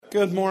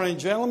Good morning,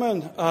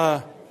 gentlemen.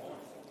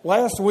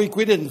 Last week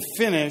we didn't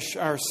finish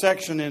our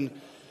section in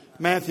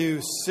Matthew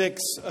 6,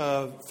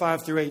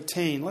 5 through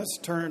 18. Let's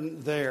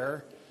turn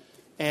there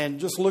and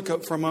just look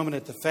up for a moment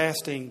at the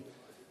fasting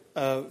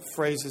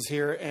phrases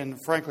here. And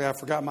frankly, I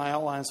forgot my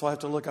outline, so I have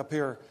to look up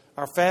here.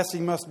 Our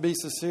fasting must be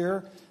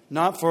sincere,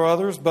 not for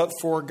others, but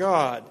for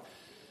God.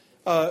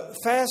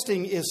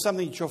 Fasting is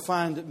something that you'll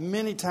find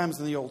many times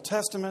in the Old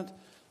Testament.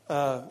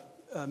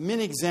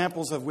 Many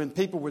examples of when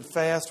people would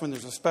fast when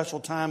there's a special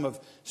time of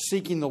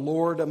seeking the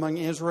Lord among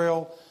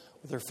Israel,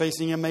 or they're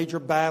facing a major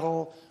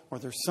battle, or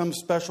there's some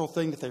special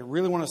thing that they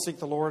really want to seek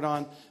the Lord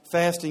on.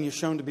 Fasting is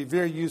shown to be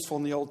very useful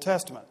in the Old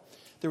Testament.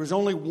 There was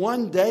only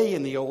one day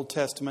in the Old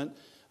Testament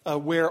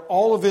where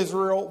all of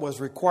Israel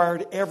was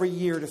required every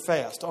year to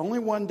fast. Only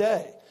one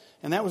day,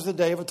 and that was the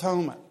Day of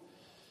Atonement.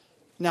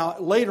 Now,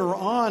 later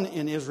on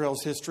in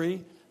Israel's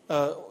history,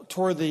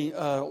 toward the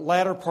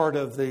latter part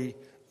of the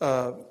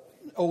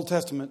Old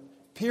Testament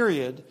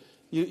period,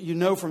 you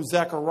know from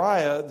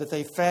Zechariah that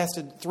they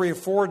fasted 3 or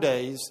 4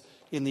 days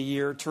in the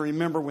year to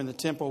remember when the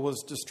temple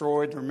was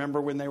destroyed, to remember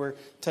when they were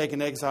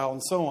taken exile,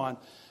 and so on.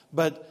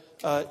 But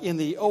in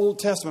the Old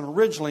Testament,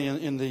 originally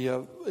in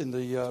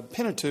the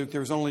Pentateuch,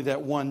 there was only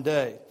that one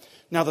day.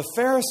 Now the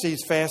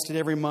Pharisees fasted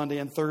every Monday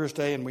and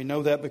Thursday, and we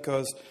know that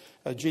because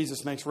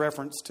Jesus makes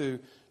reference to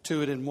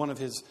it in one of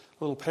his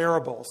little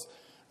parables.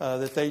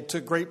 That they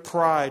took great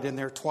pride in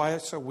their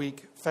twice a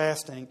week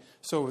fasting.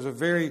 So it was a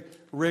very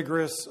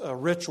rigorous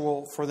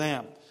ritual for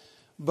them.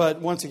 But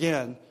once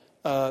again,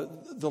 the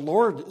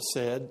Lord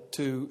said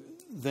to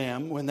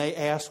them when they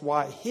asked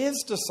why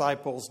his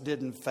disciples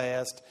didn't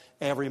fast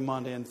every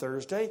Monday and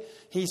Thursday,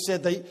 he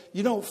said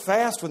you don't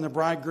fast when the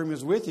bridegroom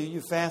is with you,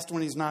 you fast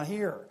when he's not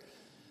here.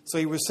 So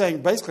he was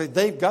saying basically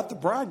they've got the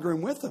bridegroom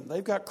with them.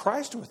 They've got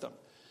Christ with them.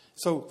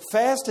 So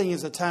fasting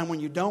is a time when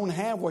you don't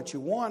have what you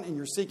want and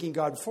you're seeking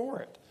God for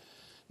it.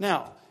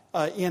 Now,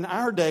 in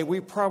our day, we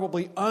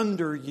probably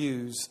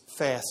underuse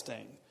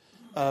fasting.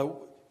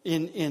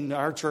 In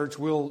our church,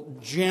 we'll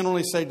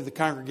generally say to the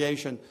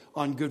congregation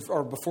on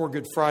before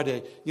Good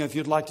Friday, if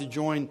you'd like to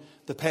join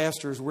the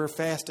pastors, we're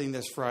fasting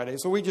this Friday.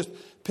 So we just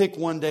pick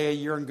one day a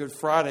year on Good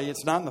Friday.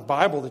 It's not in the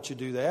Bible that you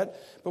do that,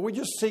 but we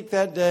just take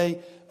that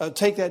day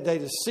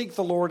to seek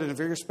the Lord in a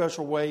very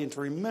special way and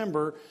to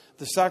remember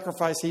the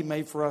sacrifice He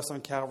made for us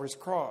on Calvary's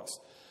cross.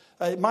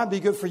 It might be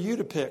good for you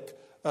to pick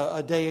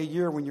a day a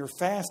year when you're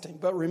fasting.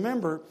 But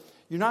remember,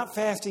 you're not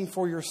fasting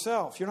for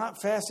yourself. You're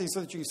not fasting so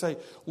that you can say,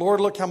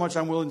 Lord, look how much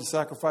I'm willing to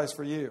sacrifice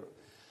for you.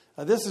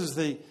 This is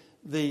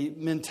the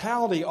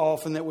mentality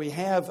often that we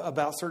have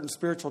about certain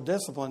spiritual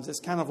disciplines. It's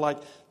kind of like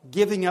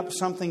giving up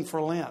something for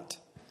Lent.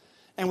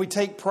 And we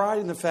take pride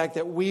in the fact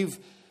that we've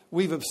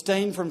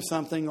abstained from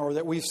something or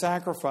that we've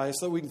sacrificed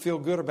so that we can feel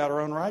good about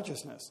our own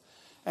righteousness.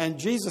 And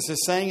Jesus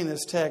is saying in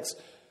this text,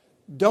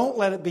 don't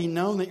let it be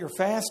known that you're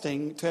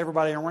fasting to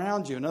everybody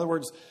around you. In other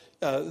words,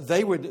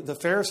 the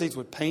Pharisees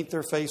would paint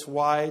their face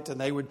white, and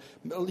they'd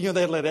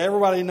let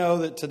everybody know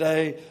that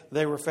today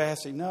they were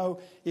fasting. No,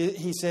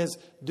 he says,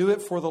 do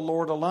it for the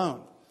Lord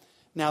alone.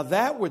 Now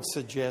that would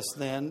suggest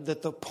then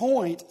that the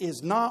point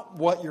is not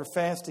what you're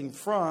fasting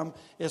from,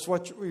 it's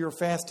what you're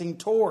fasting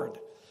toward.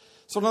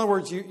 So in other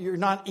words, you're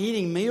not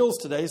eating meals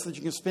today so that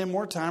you can spend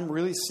more time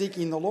really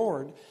seeking the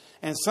Lord.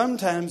 And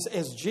sometimes,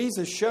 as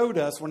Jesus showed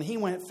us when He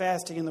went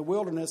fasting in the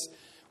wilderness,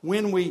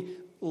 when we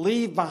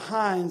leave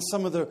behind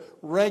some of the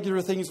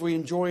regular things we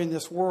enjoy in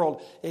this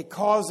world, it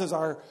causes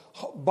our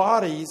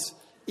bodies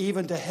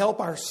even to help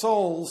our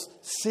souls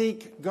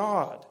seek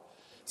God.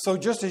 So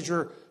just as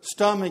your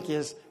stomach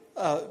is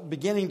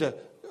beginning to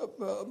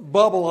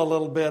bubble a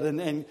little bit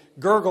and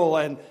gurgle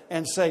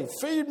and say,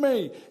 feed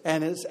me,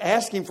 and it's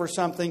asking for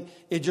something,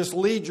 it just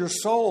leads your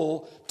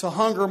soul to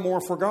hunger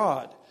more for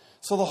God.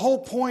 So the whole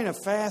point of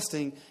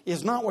fasting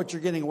is not what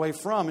you're getting away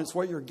from, it's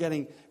what you're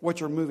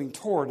moving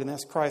toward, and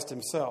that's Christ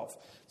Himself.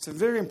 It's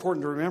very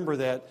important to remember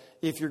that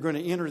if you're going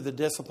to enter the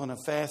discipline of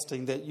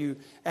fasting, that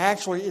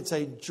it's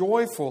a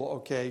joyful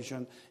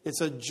occasion.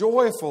 It's a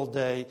joyful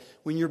day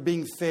when you're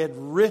being fed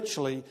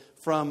richly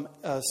from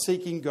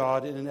seeking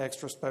God in an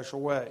extra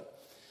special way.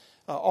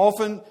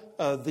 Often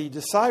the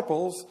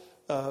disciples,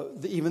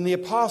 even the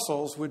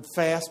apostles, would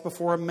fast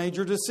before a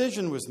major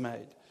decision was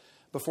made.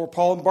 Before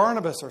Paul and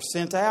Barnabas are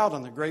sent out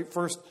on the great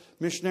first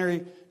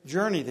missionary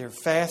journey, they're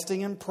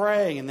fasting and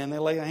praying, and then they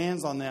lay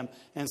hands on them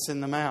and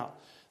send them out.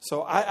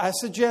 So I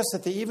suggest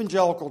that the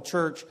evangelical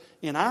church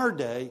in our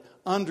day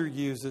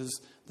underuses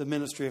the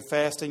ministry of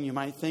fasting. You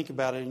might think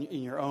about it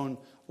in your own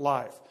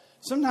life.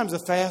 Sometimes a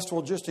fast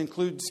will just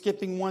include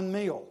skipping one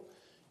meal.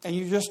 And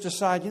you just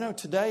decide,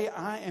 today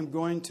I am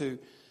going to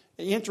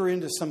enter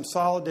into some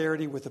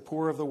solidarity with the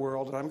poor of the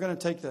world, and I'm going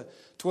to take the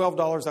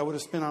 $12 I would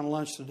have spent on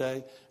lunch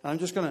today, and I'm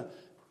just going to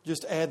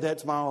add that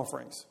to my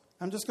offerings.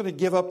 I'm just going to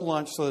give up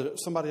lunch so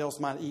that somebody else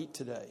might eat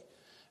today.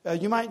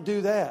 You might do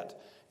that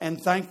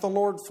and thank the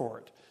Lord for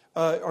it.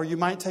 Or you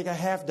might take a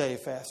half day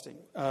of fasting.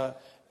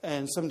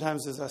 And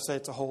sometimes, as I say,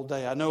 it's a whole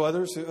day. I know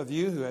others of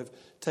you who have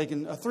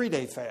taken a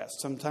 3-day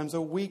fast, sometimes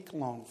a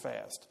week-long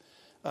fast.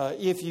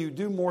 If you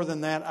do more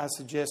than that, I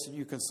suggest that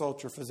you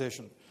consult your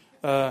physician.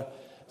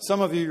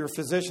 Some of you, your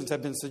physicians,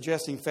 have been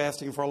suggesting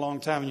fasting for a long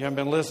time and you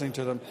haven't been listening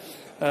to them.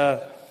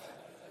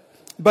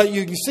 But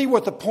you see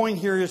what the point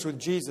here is with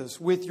Jesus.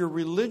 With your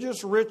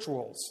religious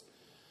rituals,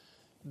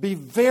 be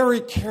very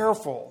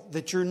careful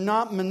that you're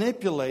not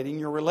manipulating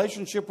your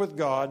relationship with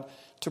God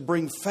to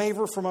bring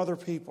favor from other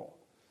people.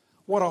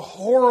 What a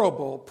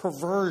horrible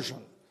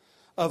perversion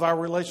of our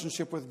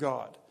relationship with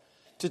God.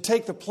 To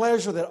take the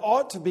pleasure that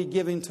ought to be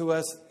given to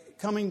us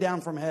coming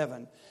down from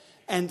heaven.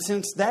 And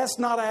since that's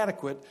not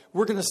adequate,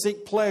 we're going to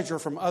seek pleasure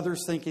from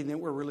others thinking that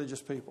we're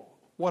religious people.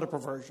 What a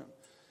perversion.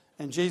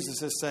 And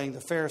Jesus is saying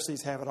the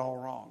Pharisees have it all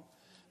wrong.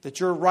 That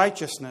your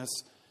righteousness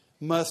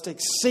must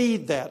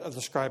exceed that of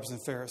the scribes and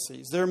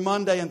Pharisees. Their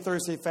Monday and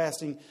Thursday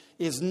fasting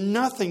is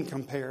nothing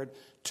compared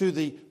to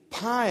the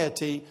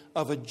piety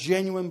of a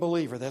genuine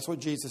believer. That's what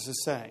Jesus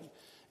is saying.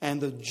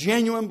 And the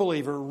genuine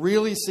believer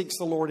really seeks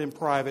the Lord in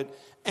private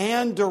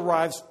and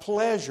derives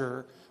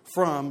pleasure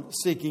from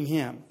seeking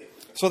Him.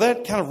 So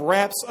that kind of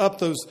wraps up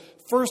those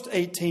first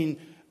 18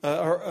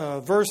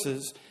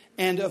 verses.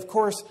 And of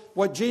course,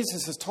 what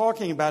Jesus is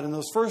talking about in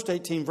those first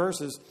 18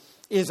 verses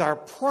is our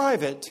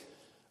private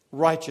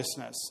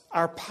righteousness,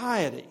 our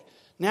piety.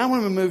 Now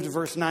when we move to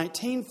verse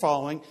 19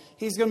 following,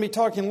 he's going to be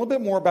talking a little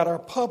bit more about our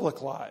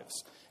public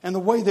lives and the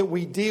way that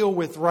we deal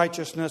with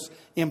righteousness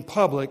in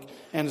public.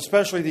 And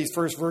especially these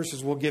first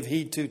verses we'll give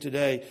heed to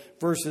today,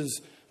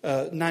 verses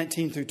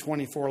 19 through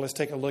 24. Let's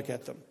take a look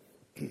at them.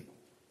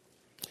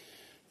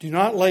 Do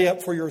not lay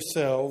up for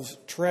yourselves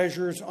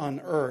treasures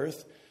on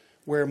earth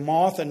where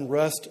moth and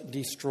rust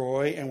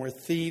destroy and where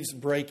thieves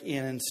break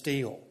in and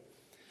steal.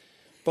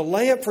 But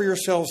lay up for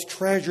yourselves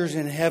treasures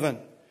in heaven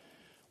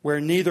where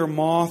neither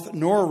moth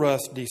nor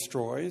rust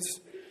destroys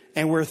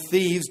and where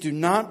thieves do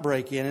not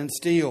break in and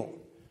steal.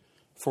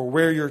 For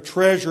where your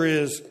treasure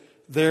is,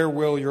 there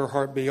will your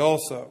heart be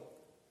also.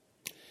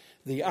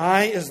 The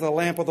eye is the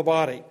lamp of the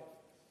body.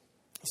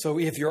 So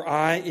if your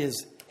eye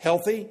is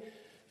healthy,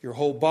 your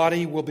whole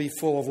body will be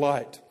full of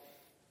light.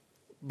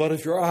 But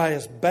if your eye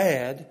is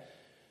bad,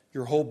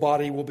 your whole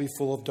body will be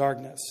full of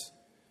darkness.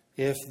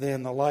 If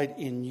then the light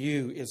in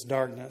you is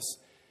darkness,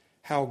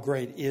 how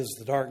great is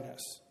the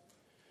darkness?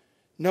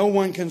 No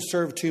one can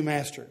serve two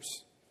masters,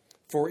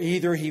 for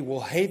either he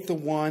will hate the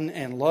one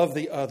and love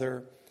the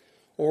other,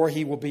 or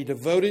he will be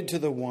devoted to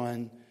the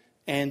one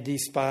and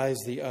despise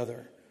the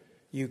other.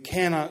 You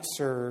cannot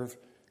serve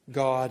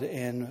God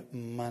and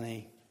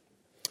money.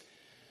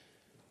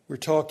 We're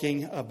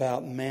talking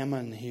about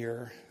mammon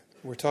here.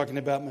 We're talking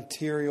about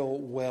material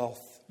wealth.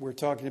 We're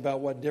talking about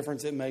what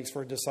difference it makes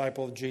for a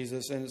disciple of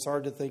Jesus. And it's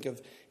hard to think of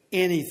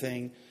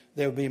anything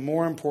that would be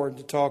more important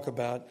to talk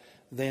about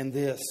than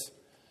this.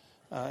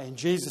 And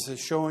Jesus is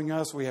showing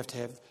us we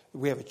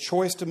have a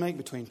choice to make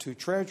between two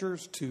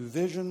treasures, two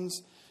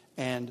visions,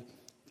 and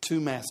two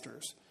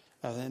masters.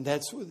 And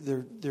that's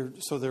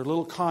so there are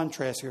little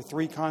contrasts here,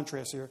 three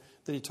contrasts here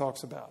that he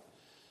talks about.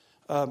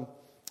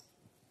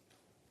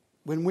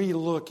 When we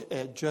look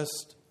at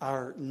just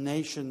our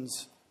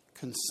nation's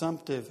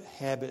consumptive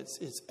habits,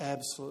 it's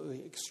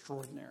absolutely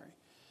extraordinary.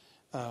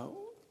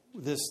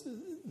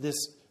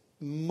 This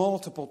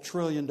multiple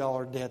 $trillion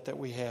debt that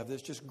we have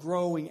that's just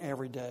growing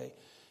every day.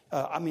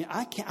 I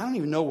don't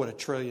even know what a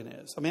trillion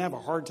is. I have a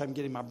hard time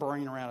getting my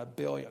brain around a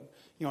billion.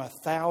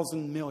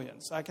 1,000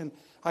 millions. I can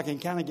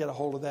kind of get a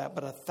hold of that,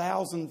 but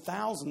 1,000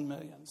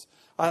 millions.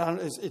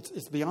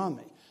 It's beyond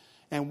me.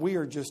 And we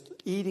are just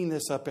eating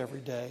this up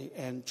every day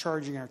and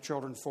charging our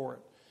children for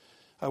it.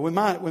 When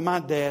my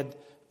dad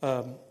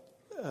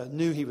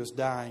knew he was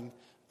dying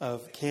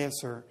of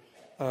cancer,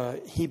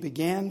 he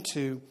began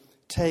to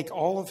take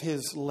all of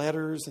his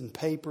letters and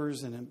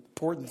papers and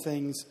important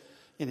things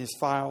in his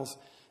files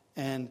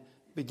and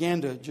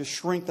began to just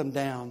shrink them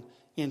down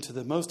into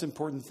the most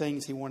important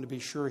things he wanted to be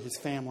sure his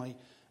family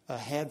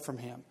had from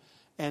him.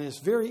 And it's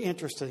very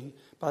interesting.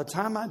 By the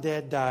time my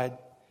dad died,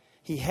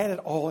 he had it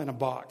all in a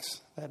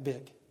box that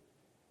big.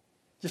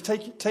 Just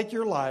take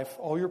your life,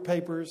 all your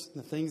papers,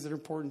 the things that are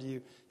important to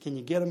you. Can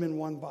you get them in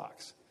one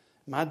box?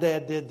 My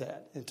dad did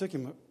that. It took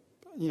him,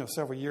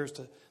 several years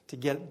to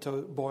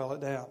boil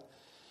it down.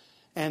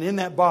 And in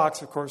that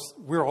box, of course,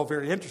 we're all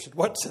very interested.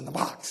 What's in the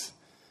box?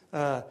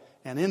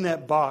 And in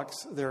that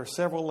box, there are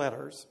several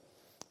letters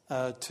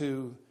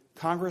to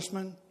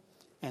congressmen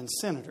and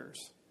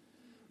senators.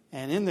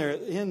 And in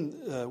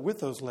there, with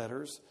those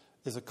letters,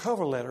 is a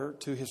cover letter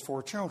to his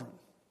 4 children.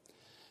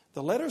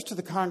 The letters to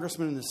the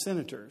congressmen and the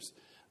senators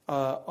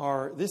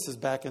this is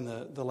back in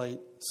the late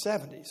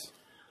 70s,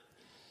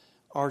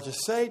 are to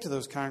say to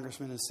those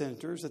congressmen and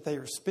senators that they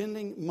are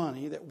spending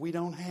money that we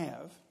don't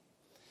have.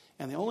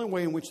 And the only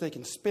way in which they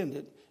can spend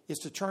it is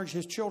to charge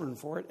his children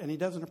for it, and he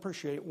doesn't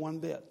appreciate it one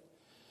bit.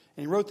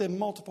 And he wrote them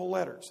multiple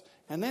letters.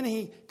 And then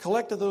he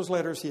collected those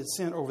letters he had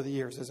sent over the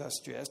years, as I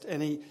suggest,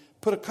 and he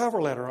put a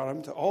cover letter on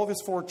them to all of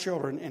his 4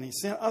 children, and he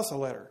sent us a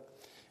letter.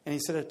 And he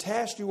said,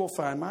 attached you will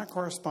find my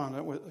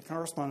correspondence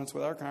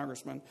with our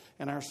congressmen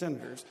and our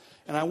senators.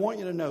 And I want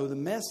you to know the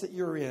mess that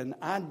you're in,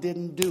 I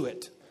didn't do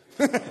it.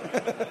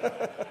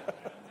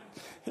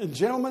 And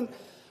gentlemen,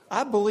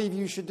 I believe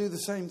you should do the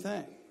same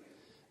thing.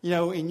 You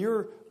know, in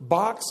your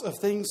box of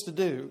things to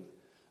do,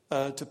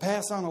 to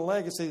pass on a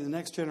legacy to the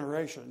next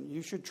generation,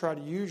 you should try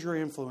to use your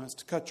influence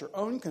to cut your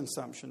own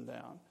consumption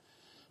down,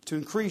 to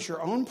increase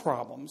your own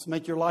problems,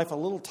 make your life a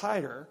little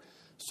tighter,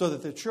 so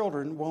that the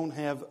children won't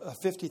have a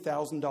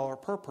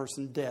 $50,000 per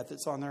person debt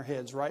that's on their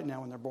heads right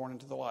now when they're born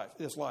into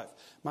this life.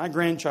 My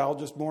grandchild,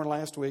 just born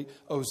last week,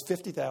 owes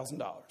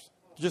 $50,000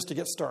 just to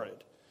get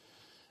started.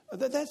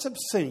 That's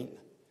obscene.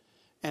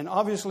 And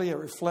obviously it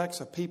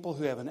reflects a people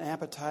who have an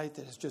appetite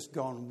that has just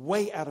gone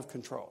way out of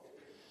control.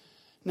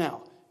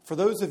 Now, for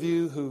those of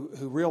you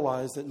who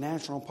realize that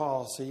national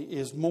policy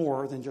is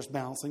more than just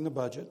balancing the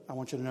budget, I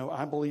want you to know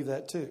I believe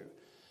that too.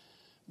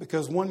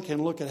 Because one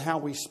can look at how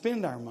we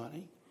spend our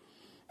money,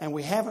 and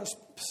we haven't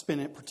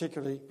spent it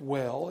particularly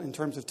well in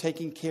terms of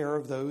taking care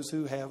of those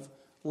who have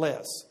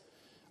less.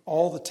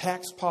 All the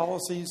tax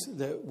policies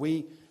that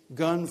we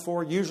gun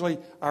for, usually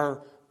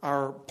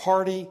our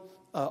party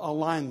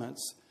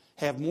alignments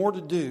have more to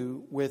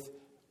do with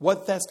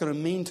what that's going to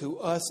mean to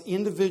us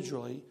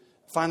individually,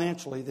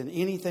 financially, than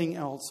anything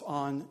else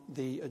on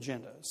the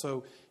agenda.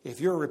 So if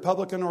you're a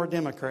Republican or a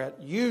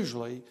Democrat,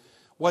 usually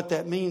what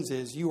that means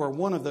is you are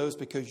one of those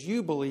because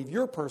you believe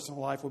your personal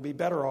life will be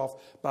better off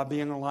by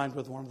being aligned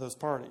with one of those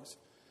parties.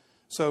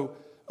 So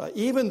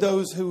even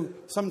those who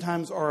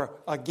sometimes are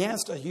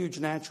against a huge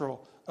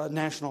national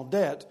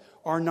debt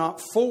are not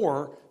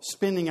for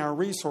spending our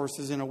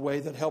resources in a way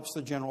that helps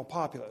the general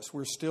populace.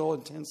 We're still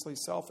intensely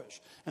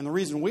selfish. And the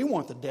reason we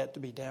want the debt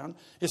to be down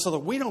is so that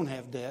we don't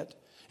have debt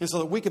and so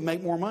that we can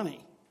make more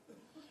money.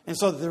 And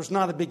so that there's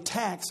not a big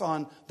tax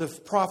on the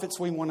profits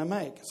we want to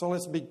make. So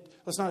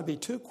let's not be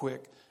too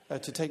quick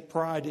to take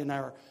pride in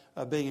our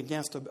being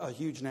against a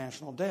huge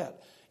national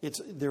debt.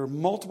 There are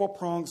multiple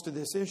prongs to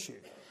this issue.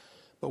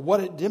 But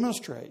what it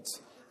demonstrates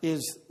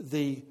is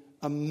the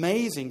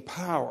amazing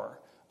power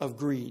of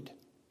greed,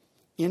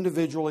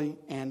 individually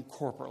and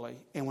corporately.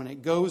 And when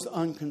it goes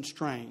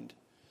unconstrained,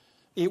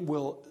 it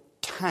will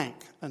tank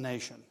a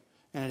nation.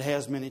 And it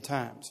has many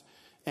times.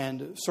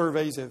 And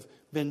surveys have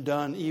been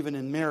done even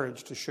in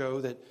marriage to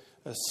show that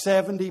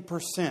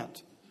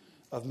 70%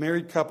 of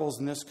married couples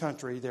in this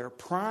country, their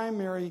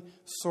primary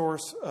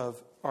source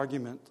of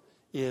argument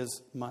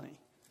is money.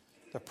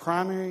 The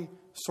primary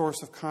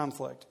source of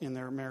conflict in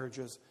their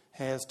marriages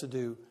has to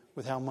do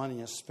with how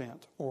money is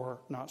spent or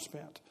not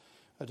spent,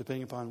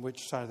 depending upon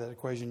which side of that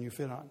equation you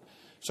fit on.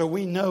 So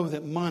we know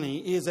that money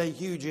is a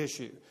huge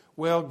issue.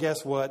 Well,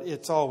 guess what?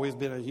 It's always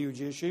been a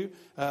huge issue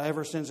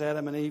ever since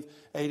Adam and Eve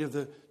ate of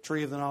the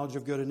tree of the knowledge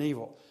of good and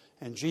evil.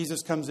 And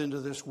Jesus comes into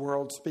this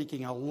world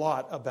speaking a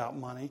lot about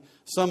money.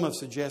 Some have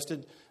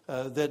suggested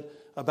that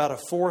about a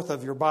fourth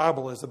of your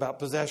Bible is about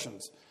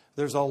possessions.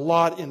 There's a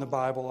lot in the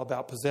Bible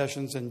about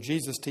possessions, and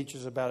Jesus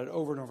teaches about it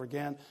over and over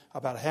again.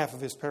 About half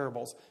of his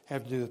parables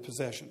have to do with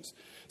possessions.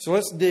 So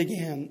let's dig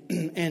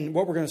in. And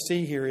what we're going to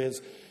see here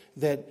is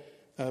that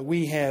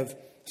we have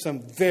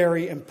some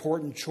very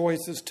important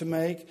choices to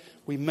make.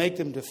 We make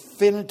them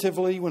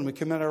definitively when we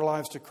commit our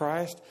lives to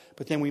Christ,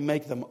 but then we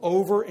make them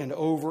over and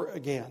over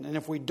again. And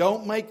if we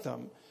don't make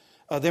them,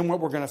 then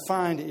what we're going to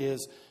find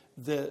is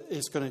that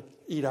it's going to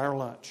eat our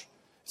lunch.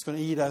 It's going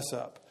to eat us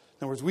up.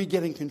 In other words, we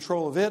get in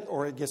control of it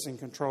or it gets in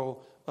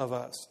control of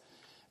us.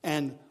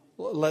 And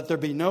let there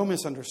be no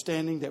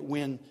misunderstanding that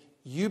when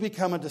you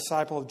become a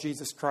disciple of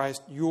Jesus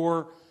Christ,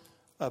 your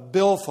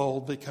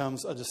billfold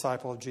becomes a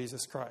disciple of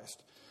Jesus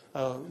Christ.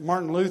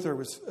 Martin Luther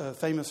was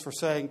famous for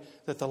saying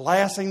that the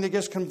last thing that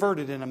gets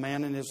converted in a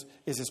man is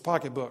his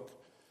pocketbook.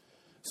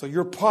 So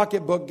your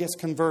pocketbook gets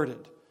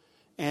converted.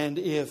 And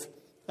if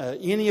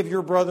any of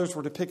your brothers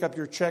were to pick up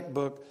your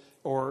checkbook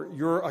or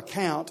your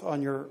account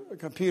on your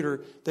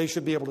computer, they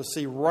should be able to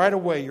see right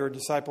away you're a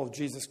disciple of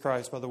Jesus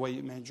Christ by the way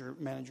you manage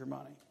your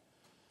money.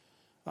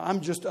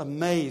 I'm just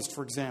amazed,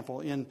 for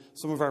example, in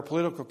some of our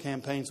political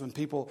campaigns when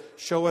people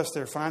show us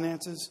their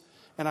finances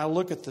and I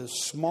look at the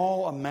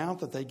small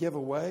amount that they give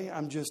away,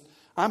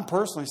 I'm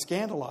personally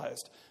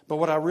scandalized. But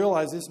what I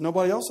realize is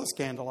nobody else is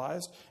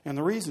scandalized. And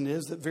the reason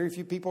is that very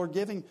few people are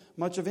giving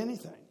much of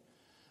anything.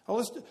 Well,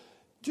 let's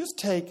just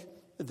take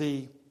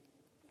the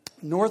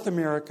North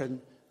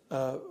American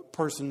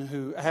person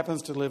who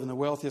happens to live in the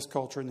wealthiest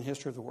culture in the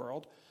history of the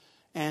world.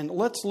 And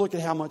let's look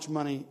at how much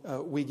money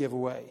we give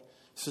away.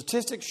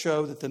 Statistics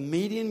show that the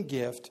median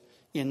gift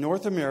in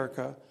North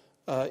America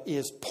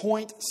is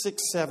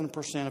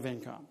 0.67% of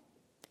income.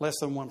 Less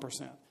than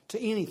 1% to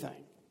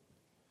anything.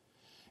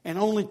 And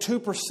only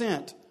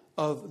 2%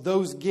 of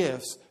those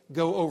gifts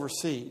go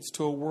overseas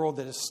to a world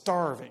that is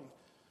starving,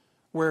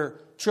 where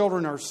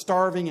children are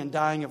starving and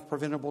dying of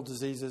preventable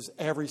diseases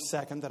every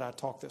second that I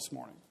talk this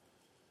morning.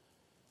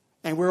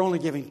 And we're only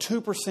giving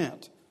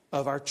 2%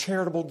 of our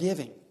charitable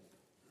giving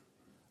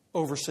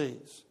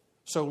overseas.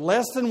 So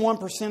less than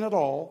 1% at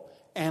all,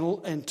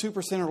 and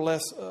 2% or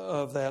less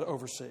of that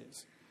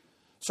overseas.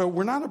 So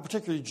we're not a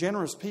particularly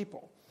generous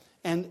people.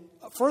 And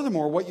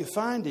furthermore, what you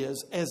find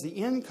is as the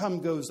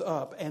income goes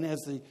up and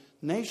as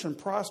nation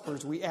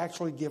prospers, we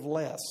actually give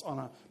less on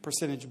a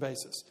percentage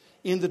basis.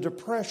 In the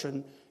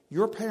Depression,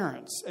 your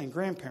parents and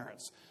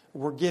grandparents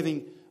were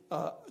giving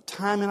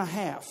time and a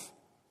half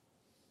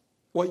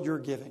what you're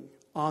giving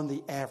on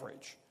the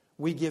average.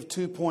 We give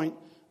 2.6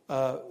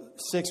 or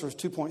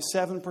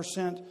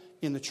 2.7%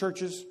 in the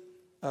churches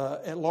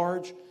at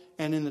large,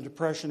 and in the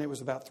Depression it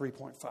was about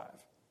 3.5.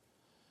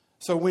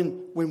 So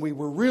when we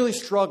were really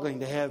struggling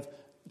to have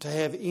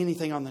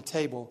anything on the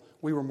table,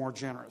 we were more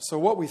generous. So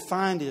what we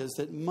find is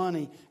that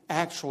money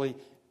actually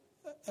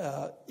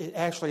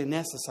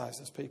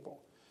anesthetizes people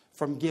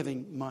from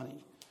giving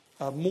money.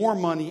 More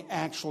money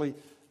actually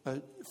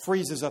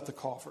freezes up the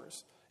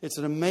coffers. It's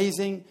an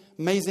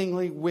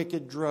amazingly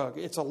wicked drug.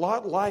 It's a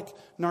lot like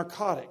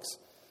narcotics.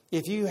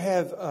 If you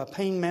have a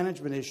pain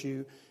management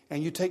issue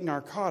and you take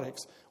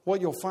narcotics,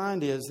 what you'll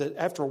find is that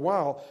after a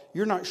while,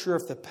 you're not sure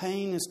if the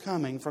pain is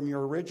coming from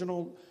your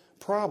original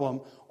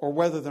problem or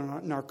whether the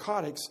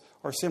narcotics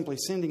are simply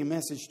sending a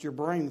message to your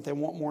brain that they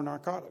want more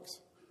narcotics.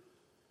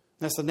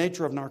 That's the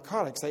nature of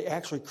narcotics. They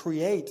actually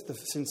create the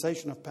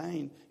sensation of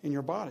pain in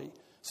your body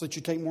so that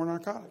you take more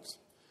narcotics.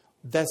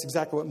 That's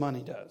exactly what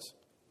money does.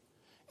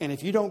 And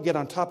if you don't get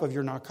on top of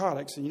your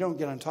narcotics and you don't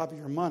get on top of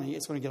your money,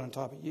 it's going to get on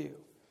top of you.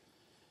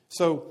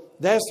 So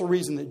that's the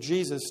reason that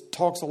Jesus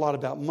talks a lot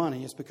about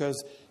money, is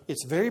because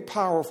it's very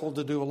powerful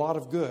to do a lot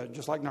of good,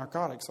 just like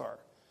narcotics are.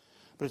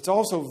 But it's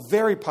also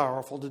very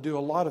powerful to do a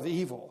lot of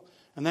evil.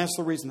 And that's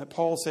the reason that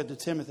Paul said to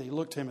Timothy,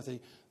 look,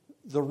 Timothy,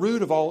 the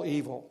root of all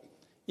evil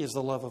is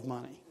the love of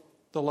money,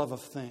 the love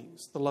of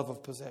things, the love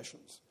of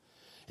possessions.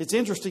 It's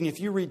interesting, if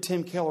you read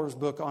Tim Keller's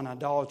book on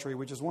idolatry,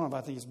 which is one of,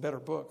 I think, his better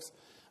books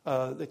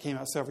that came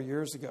out several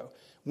years ago,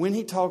 when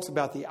he talks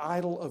about the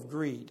idol of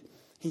greed,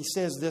 he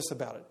says this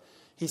about it.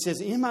 He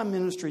says, in my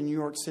ministry in New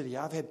York City,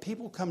 I've had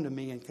people come to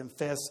me and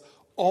confess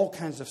all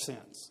kinds of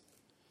sins.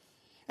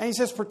 And he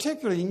says,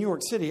 particularly in New York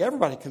City,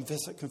 everybody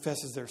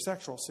confesses their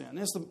sexual sin.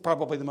 It's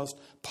probably the most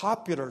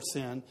popular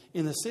sin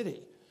in the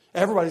city.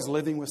 Everybody's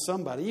living with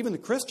somebody. Even the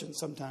Christians,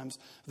 sometimes,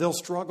 they'll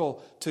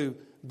struggle to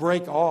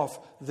break off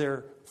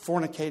their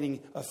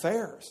fornicating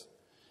affairs.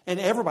 And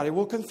everybody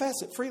will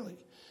confess it freely.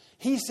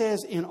 He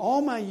says, in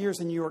all my years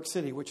in New York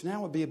City, which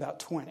now would be about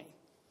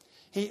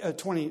 22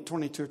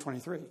 or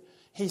 23,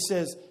 he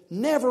says,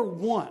 never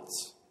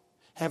once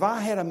have I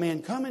had a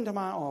man come into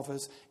my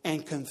office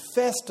and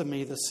confess to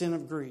me the sin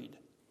of greed.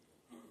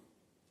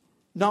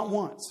 Not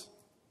once.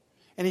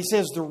 And he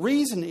says the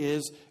reason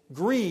is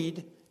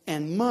greed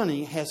and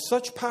money has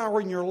such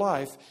power in your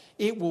life,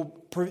 it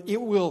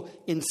will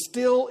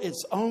instill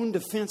its own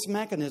defense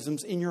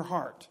mechanisms in your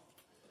heart.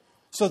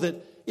 So that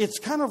it's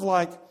kind of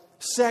like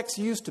sex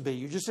used to be.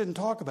 You just didn't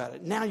talk about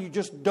it. Now you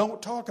just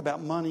don't talk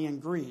about money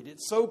and greed.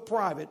 It's so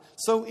private,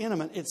 so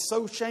intimate, it's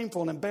so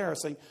shameful and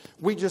embarrassing.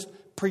 We just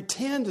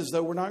pretend as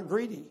though we're not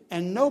greedy.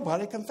 And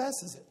nobody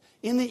confesses it.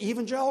 In the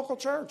evangelical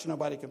church,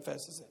 nobody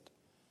confesses it.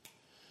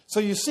 So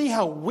you see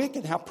how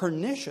wicked, how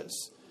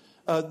pernicious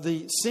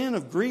the sin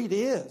of greed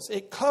is.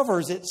 It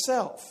covers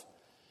itself.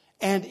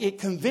 And it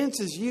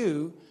convinces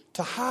you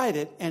to hide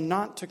it and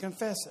not to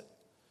confess it.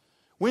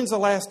 When's the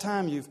last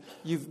time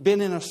you've been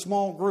in a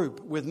small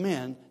group with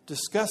men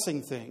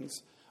discussing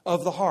things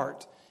of the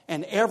heart,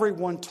 and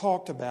everyone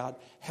talked about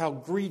how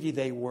greedy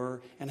they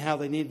were and how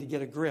they needed to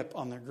get a grip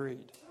on their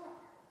greed?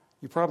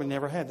 You probably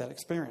never had that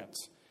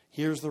experience.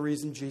 Here's the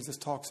reason Jesus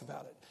talks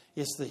about it.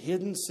 It's the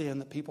hidden sin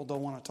that people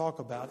don't want to talk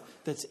about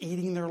that's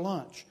eating their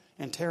lunch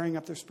and tearing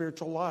up their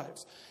spiritual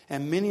lives.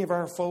 And many of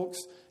our folks,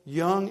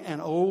 young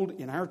and old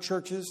in our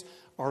churches,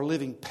 are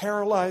living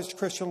paralyzed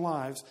Christian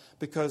lives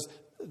because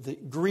the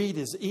greed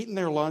is eating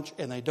their lunch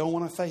and they don't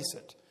want to face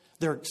it.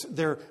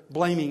 They're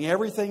blaming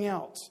everything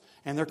else.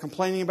 And they're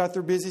complaining about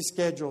their busy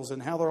schedules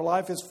and how their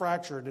life is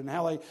fractured and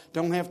how they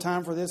don't have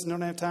time for this and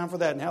don't have time for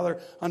that and how they're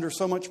under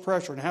so much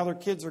pressure and how their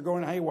kids are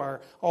going haywire,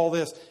 all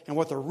this. And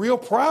what the real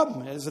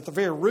problem is, at the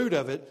very root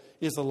of it,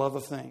 is the love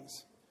of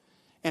things.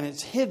 And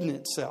it's hidden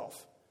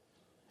itself.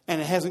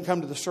 And it hasn't come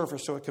to the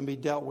surface so it can be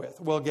dealt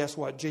with. Well, guess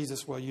what?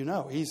 Jesus, well, you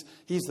know, he's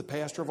the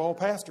pastor of all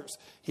pastors.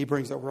 He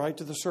brings it right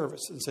to the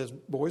service and says,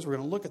 boys, we're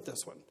going to look at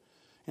this one.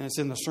 And it's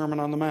in the Sermon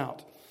on the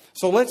Mount.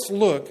 So let's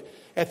look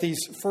at these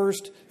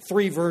first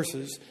 3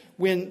 verses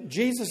when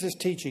Jesus is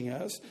teaching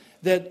us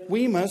that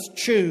we must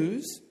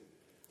choose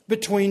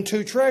between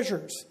 2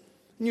 treasures.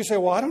 And you say,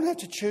 well, I don't have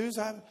to choose.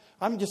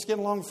 I'm just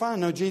getting along fine.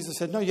 No, Jesus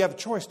said, no, you have a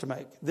choice to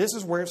make. This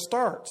is where it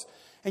starts.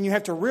 And you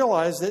have to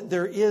realize that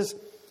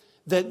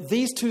that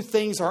these 2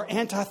 things are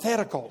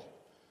antithetical.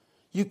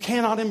 You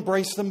cannot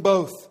embrace them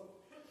both.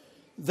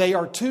 They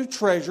are 2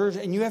 treasures,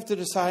 and you have to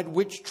decide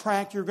which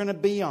track you're going to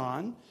be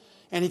on.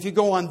 And if you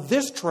go on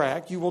this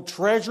track, you will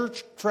treasure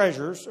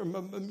treasures,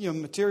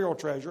 material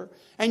treasure,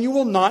 and you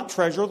will not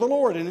treasure the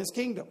Lord in His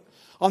kingdom.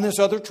 On this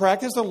other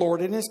track is the Lord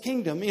in His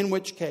kingdom, in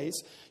which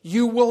case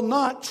you will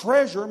not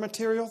treasure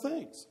material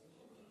things.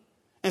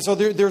 And so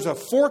there's a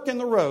fork in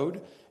the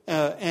road,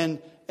 and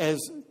as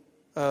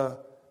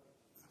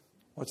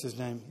what's his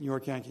name? New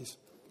York Yankees.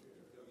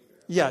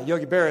 Yeah,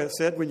 Yogi Berra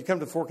said, when you come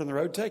to the fork in the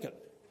road, take it.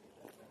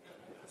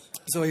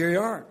 So here you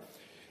are.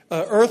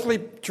 Earthly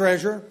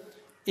treasure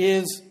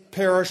is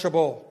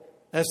perishable.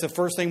 That's the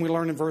first thing we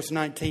learn in verse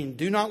 19.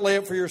 Do not lay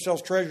up for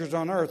yourselves treasures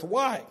on earth.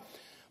 Why?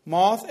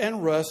 Moth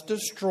and rust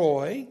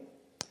destroy.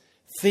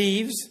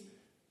 Thieves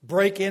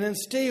break in and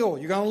steal.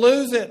 You're going to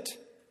lose it.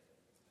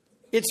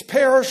 It's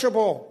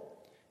perishable.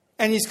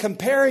 And he's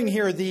comparing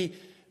here the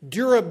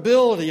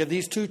durability of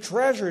these two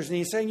treasures. And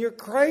he's saying you're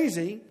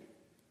crazy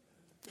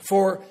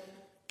for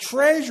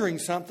treasuring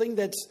something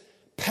that's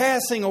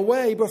passing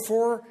away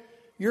before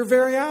your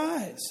very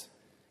eyes.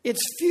 It's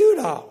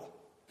futile.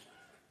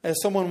 As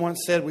someone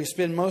once said, we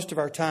spend most of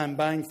our time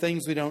buying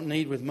things we don't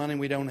need with money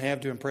we don't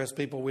have to impress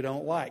people we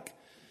don't like.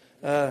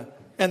 And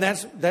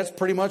that's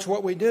pretty much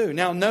what we do.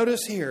 Now,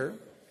 notice here,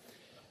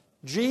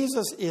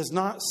 Jesus is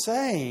not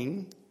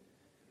saying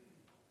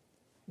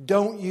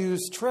don't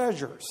use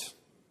treasures.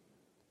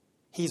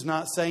 He's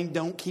not saying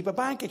don't keep a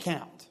bank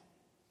account.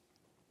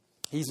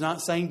 He's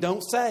not saying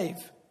don't save.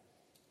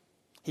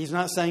 He's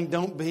not saying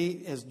don't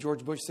be, as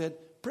George Bush said,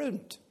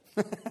 prudent.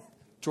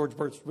 George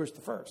Bush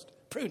the first.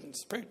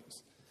 Prudence.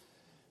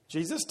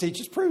 Jesus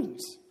teaches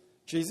prudence.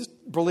 Jesus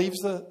believes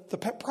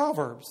the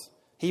Proverbs.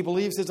 He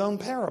believes his own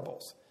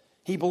parables.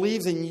 He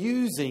believes in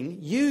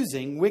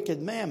using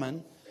wicked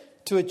mammon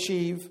to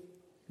achieve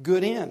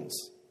good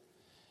ends.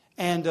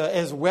 And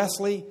as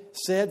Wesley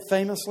said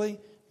famously,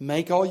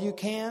 make all you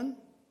can,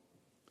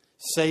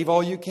 save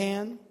all you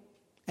can,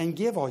 and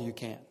give all you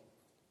can.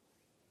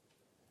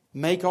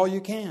 Make all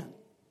you can.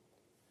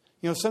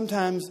 You know,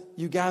 sometimes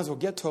you guys will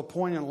get to a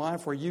point in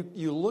life where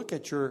you look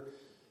at your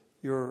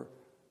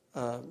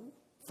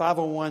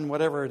 501,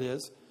 whatever it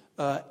is,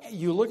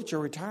 you look at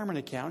your retirement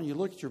account, you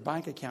look at your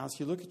bank accounts,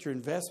 you look at your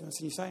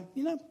investments, and you say,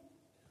 you know,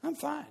 I'm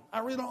fine. I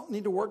really don't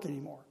need to work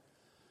anymore.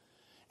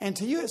 And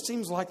to you, it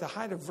seems like the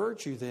height of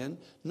virtue then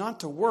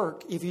not to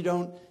work if you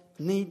don't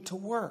need to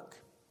work.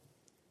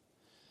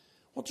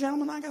 Well,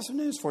 gentlemen, I got some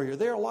news for you.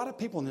 There are a lot of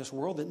people in this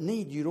world that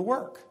need you to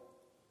work.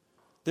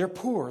 They're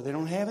poor. They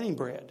don't have any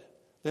bread.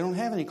 They don't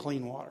have any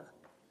clean water.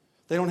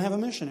 They don't have a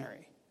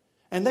missionary.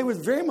 And they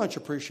would very much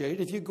appreciate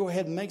it if you go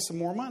ahead and make some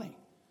more money,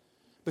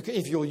 because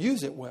if you'll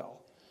use it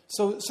well.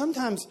 So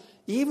sometimes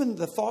even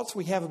the thoughts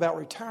we have about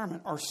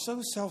retirement are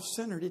so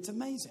self-centered, it's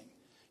amazing.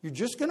 You're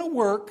just going to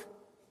work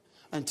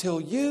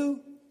until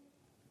you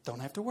don't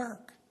have to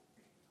work.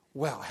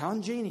 Well, how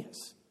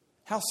ingenious.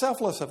 How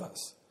selfless of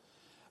us.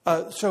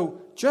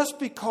 So just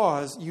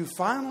because you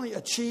finally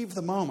achieve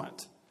the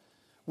moment,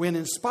 when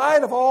in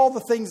spite of all the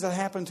things that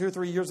happened 2 or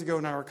 3 years ago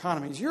in our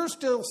economies, you're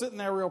still sitting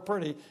there real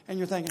pretty and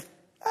you're thinking,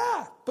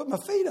 put my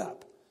feet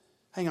up.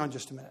 Hang on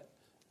just a minute.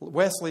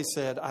 Wesley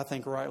said, I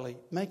think rightly,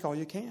 make all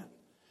you can.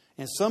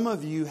 And some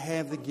of you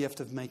have the gift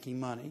of making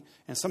money,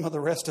 and some of the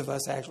rest of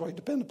us actually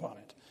depend upon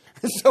it.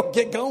 So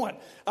get going.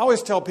 I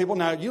always tell people,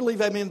 now you leave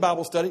that in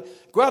Bible study,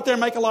 go out there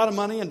and make a lot of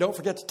money and don't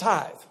forget to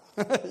tithe.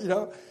 You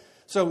know?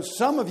 So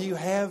some of you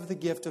have the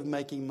gift of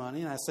making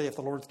money, and I say if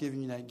the Lord's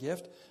giving you that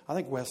gift, I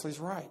think Wesley's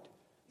right.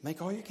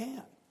 Make all you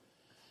can.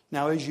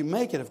 Now, as you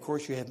make it, of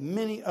course, you have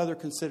many other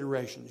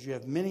considerations. You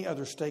have many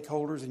other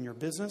stakeholders in your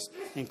business,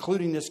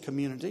 including this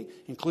community,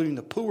 including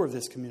the poor of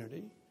this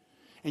community.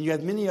 And you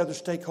have many other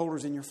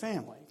stakeholders in your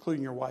family,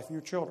 including your wife and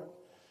your children.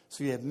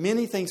 So you have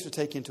many things to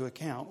take into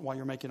account while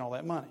you're making all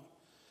that money.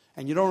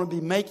 And you don't want to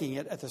be making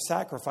it at the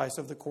sacrifice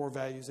of the core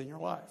values in your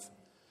life.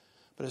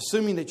 But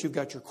assuming that you've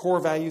got your core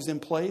values in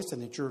place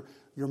and that you're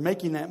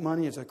making that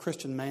money as a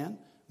Christian man,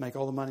 make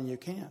all the money you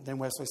can. Then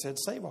Wesley said,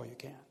 save all you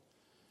can.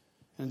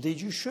 And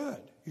indeed you should.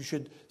 You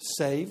should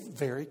save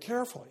very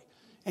carefully.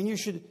 And you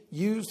should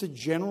use the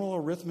general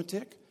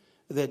arithmetic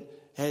that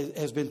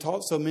has been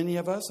taught so many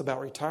of us about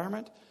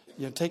retirement.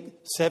 You know, take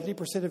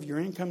 70% of your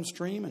income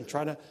stream and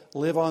try to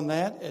live on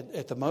that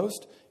at the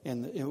most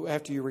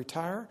after you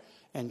retire,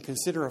 and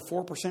consider a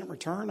 4%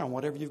 return on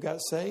whatever you've got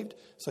saved.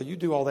 So you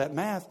do all that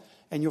math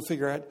and you'll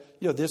figure out,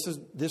 you know,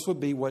 this would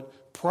be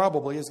what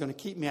probably is going to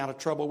keep me out of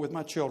trouble with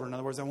my children. In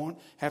other words, I won't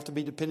have to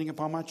be depending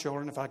upon my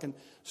children if I can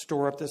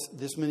store up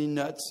this many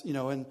nuts, you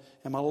know, in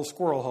my little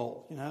squirrel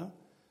hole, you know.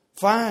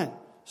 Fine.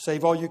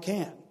 Save all you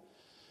can.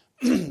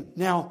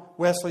 Now,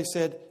 Wesley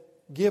said,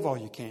 give all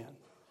you can.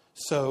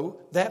 So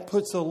that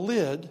puts a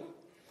lid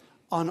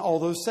on all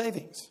those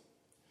savings.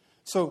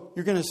 So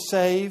you're going to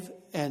save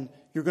and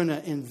you're going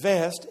to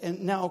invest.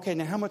 And now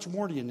how much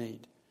more do you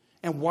need?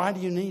 And why do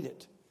you need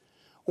it?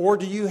 Or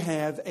do you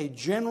have a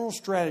general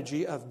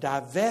strategy of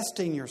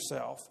divesting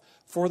yourself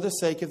for the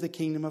sake of the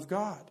kingdom of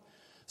God?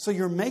 So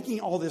you're making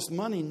all this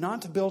money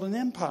not to build an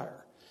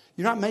empire.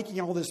 You're not making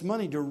all this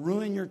money to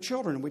ruin your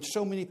children, which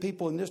so many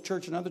people in this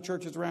church and other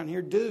churches around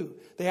here do.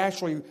 They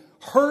actually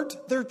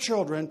hurt their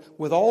children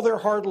with all their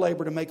hard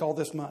labor to make all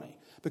this money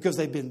because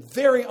they've been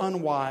very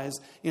unwise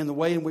in the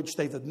way in which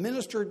they've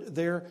administered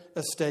their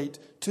estate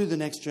to the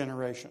next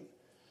generation.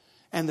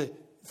 And the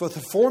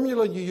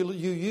formula you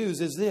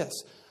use is this.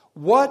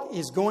 What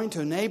is going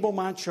to enable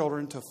my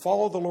children to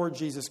follow the Lord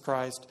Jesus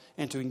Christ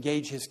and to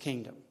engage His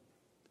kingdom?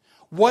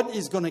 What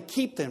is going to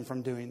keep them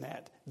from doing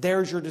that?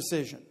 There's your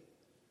decision.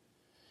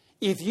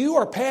 If you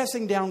are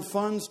passing down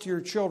funds to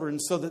your children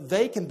so that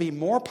they can be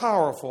more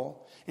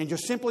powerful and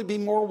just simply be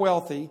more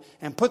wealthy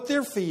and put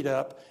their feet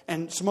up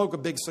and smoke a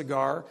big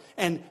cigar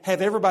and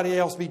have everybody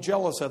else be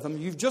jealous of them,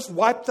 you've just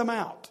wiped them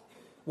out.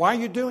 Why are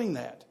you doing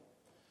that?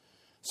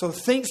 So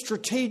think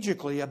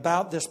strategically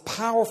about this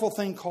powerful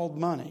thing called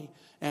money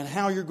and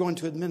how you're going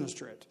to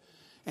administer it.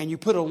 And you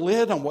put a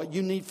lid on what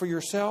you need for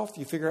yourself,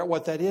 you figure out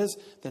what that is,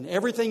 then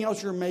everything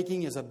else you're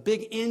making is a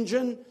big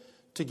engine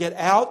to get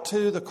out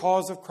to the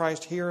cause of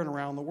Christ here and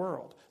around the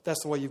world.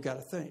 That's the way you've got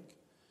to think.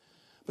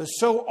 But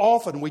so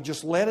often we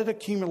just let it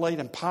accumulate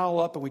and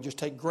pile up, and we just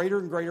take greater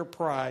and greater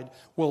pride.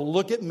 Well,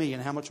 look at me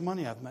and how much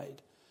money I've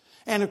made.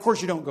 And of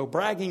course you don't go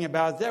bragging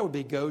about it. That would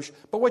be gauche.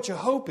 But what you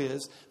hope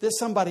is that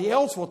somebody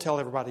else will tell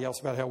everybody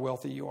else about how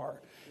wealthy you are.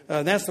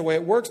 That's the way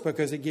it works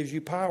because it gives you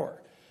power.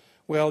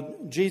 Well,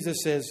 Jesus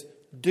says,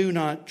 do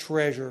not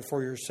treasure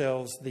for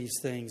yourselves these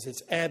things.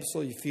 It's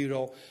absolutely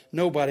futile.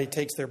 Nobody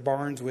takes their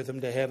barns with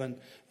them to heaven.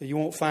 You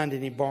won't find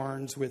any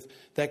barns with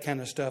that kind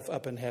of stuff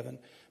up in heaven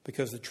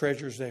because the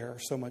treasures there are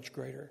so much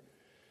greater.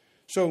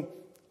 So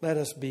let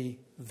us be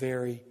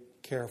very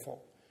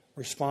careful.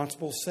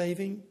 Responsible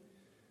saving,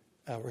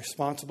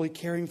 responsibly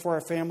caring for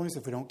our families.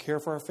 If we don't care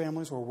for our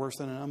families, we're worse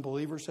than an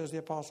unbeliever, says the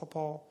Apostle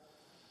Paul.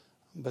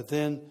 But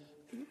then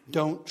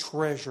don't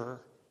treasure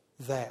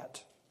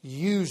that.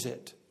 Use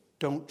it.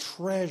 Don't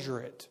treasure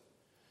it.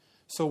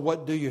 So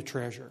what do you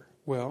treasure?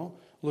 Well,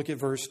 look at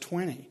verse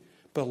 20.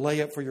 But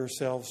lay up for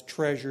yourselves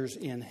treasures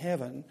in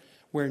heaven,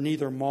 where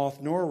neither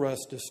moth nor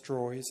rust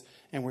destroys,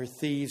 and where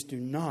thieves do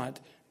not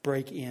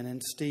break in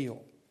and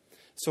steal.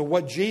 So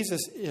what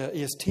Jesus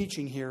is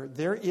teaching here,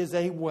 there is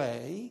a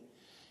way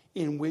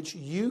in which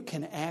you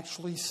can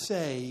actually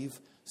save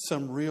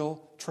some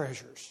real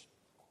treasures.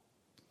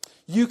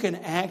 You can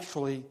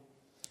actually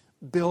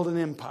build an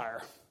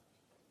empire.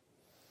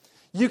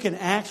 You can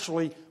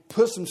actually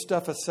put some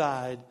stuff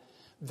aside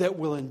that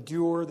will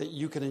endure, that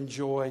you can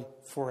enjoy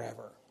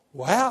forever.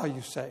 Wow,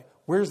 you say,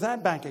 where's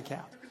that bank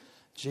account?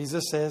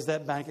 Jesus says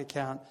that bank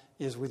account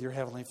is with your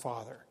Heavenly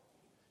Father.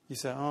 You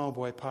say, oh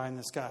boy, pie in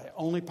the sky.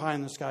 Only pie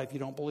in the sky if you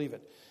don't believe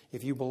it.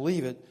 If you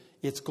believe it,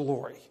 it's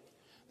glory.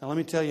 Now let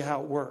me tell you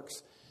how it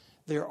works.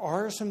 There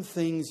are some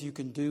things you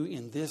can do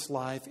in this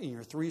life, in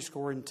your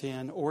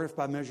 70, or if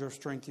by measure of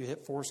strength you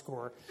hit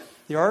 80.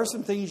 There are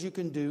some things you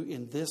can do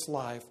in this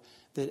life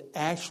that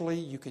actually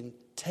you can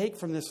take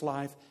from this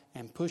life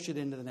and push it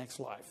into the next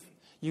life.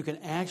 You can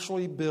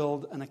actually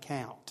build an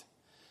account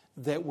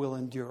that will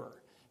endure.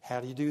 How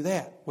do you do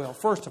that? Well,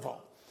 first of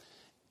all,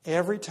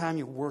 every time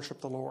you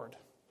worship the Lord,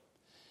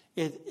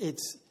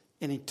 it's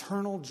an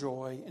eternal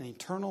joy, an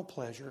eternal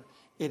pleasure.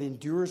 It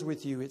endures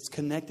with you. It's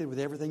connected with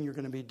everything you're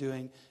going to be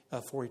doing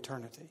for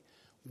eternity.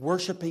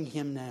 Worshiping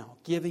Him now,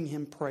 giving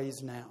Him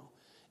praise now,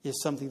 is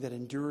something that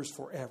endures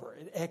forever.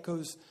 It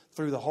echoes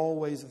through the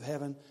hallways of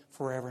heaven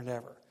forever and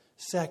ever.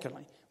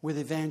 Secondly, with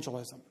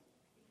evangelism.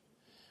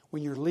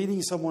 When you're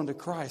leading someone to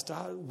Christ,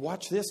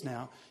 watch this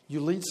now. You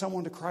lead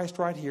someone to Christ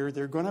right here.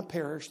 They're going to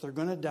perish. They're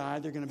going to die.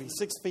 They're going to be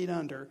 6 feet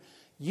under.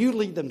 You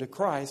lead them to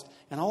Christ,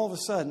 and all of a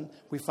sudden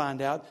we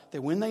find out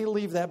that when they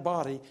leave that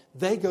body,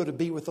 they go to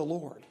be with the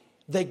Lord.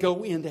 They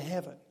go into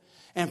heaven.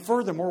 And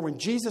furthermore, when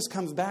Jesus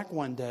comes back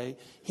one day,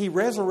 He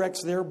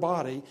resurrects their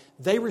body.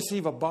 They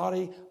receive a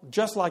body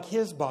just like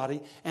His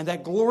body. And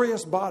that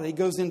glorious body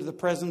goes into the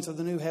presence of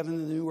the new heaven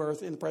and the new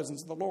earth in the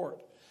presence of the Lord.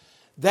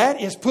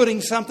 That is putting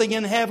something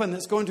in heaven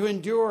that's going to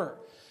endure.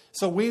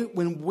 So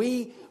when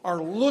we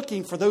are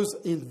looking for those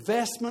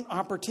investment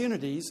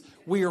opportunities,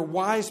 we are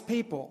wise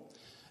people.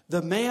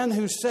 The man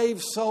who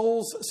saves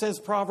souls, says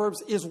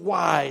Proverbs, is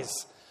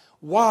wise.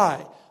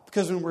 Why?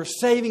 Because when we're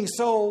saving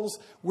souls,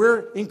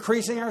 we're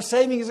increasing our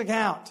savings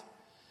account.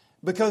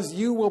 Because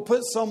you will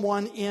put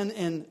someone in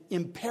an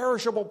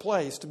imperishable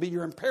place to be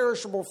your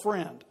imperishable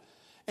friend.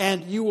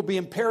 And you will be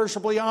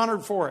imperishably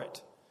honored for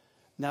it.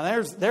 Now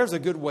there's a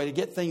good way to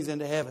get things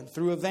into heaven.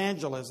 Through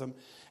evangelism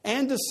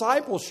and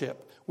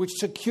discipleship, which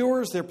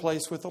secures their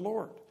place with the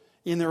Lord.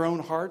 In their own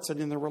hearts and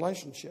in their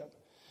relationship.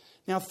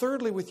 Now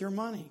thirdly, with your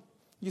money.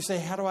 You say,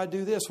 how do I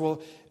do this?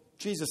 Well,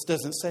 Jesus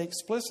doesn't say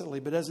explicitly,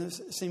 but doesn't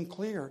it seem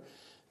clear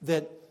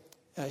that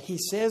He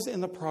says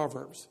in the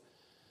Proverbs,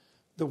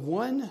 the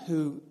one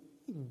who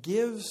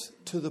gives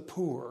to the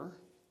poor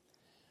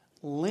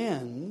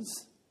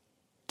lends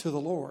to the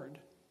Lord,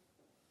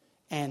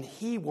 and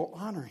He will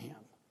honor him.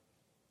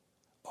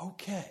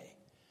 Okay,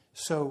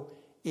 so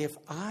if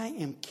I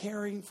am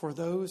caring for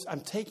those,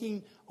 I'm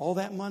taking all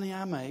that money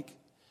I make,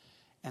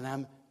 and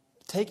I'm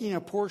taking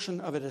a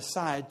portion of it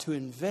aside to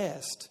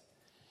invest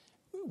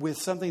with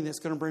something that's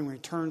going to bring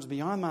returns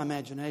beyond my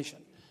imagination.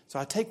 So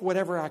I take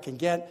whatever I can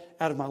get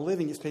out of my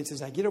living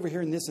expenses. I get over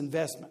here in this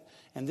investment.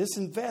 And this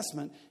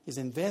investment is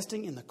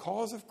investing in the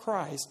cause of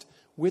Christ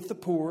with the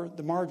poor,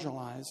 the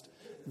marginalized,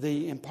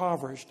 the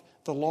impoverished,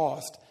 the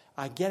lost.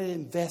 I get it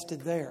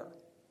invested there.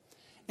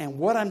 And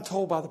what I'm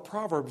told by the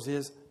Proverbs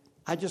is,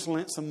 I just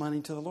lent some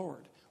money to the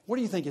Lord. What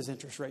do you think His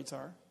interest rates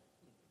are?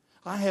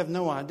 I have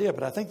no idea,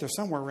 but I think they're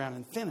somewhere around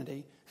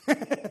infinity.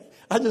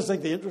 I just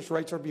think the interest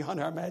rates are beyond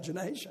our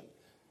imagination.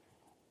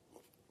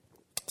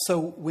 So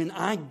when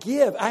I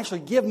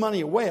actually give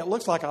money away, it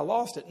looks like I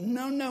lost it.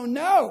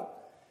 No.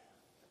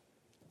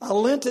 I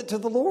lent it to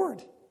the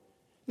Lord.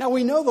 Now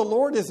we know the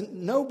Lord isn't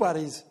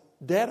nobody's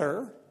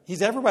debtor.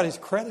 He's everybody's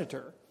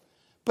creditor.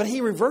 But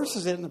he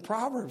reverses it in the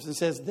Proverbs and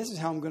says, this is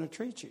how I'm going to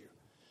treat you.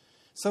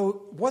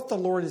 So what the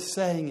Lord is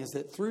saying is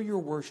that through your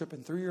worship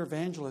and through your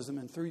evangelism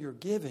and through your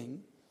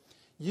giving,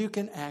 you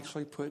can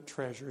actually put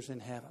treasures in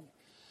heaven.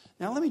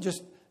 Now let me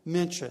just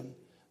mention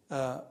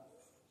a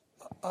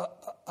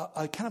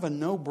kind of a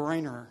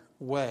no-brainer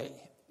way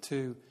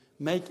to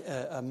make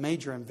a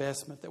major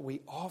investment that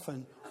we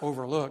often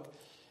overlook,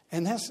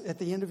 and that's at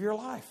the end of your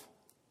life.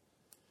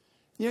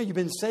 You know, you've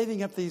been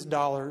saving up these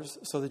dollars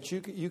so that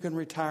you can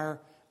retire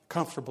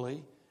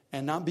comfortably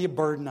and not be a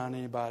burden on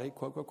anybody,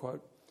 quote, quote,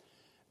 quote.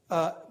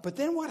 But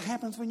then what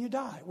happens when you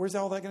die? Where's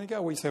all that going to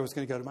go? We say, well, it's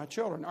going to go to my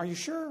children. Are you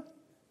sure?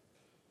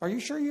 Are you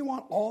sure you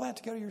want all that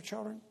to go to your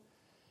children?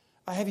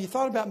 Have you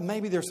thought about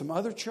maybe there's some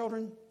other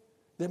children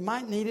that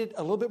might need it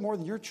a little bit more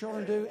than your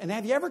children do? And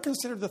have you ever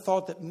considered the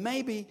thought that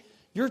maybe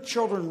your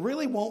children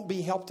really won't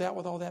be helped out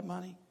with all that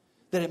money?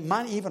 That it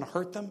might even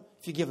hurt them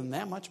if you give them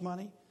that much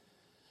money?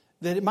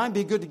 That it might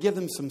be good to give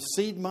them some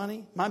seed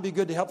money? Might be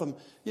good to help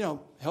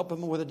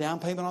them with a down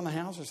payment on the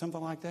house or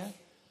something like that?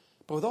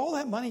 But with all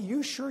that money,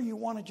 you sure you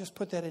want to just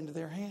put that into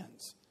their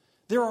hands?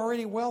 They're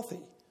already wealthy.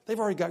 They've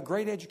already got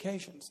great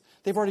educations.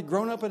 They've already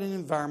grown up in an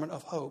environment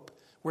of hope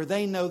where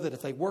they know that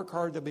if they work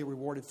hard, they'll be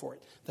rewarded for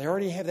it. They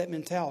already have that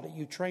mentality.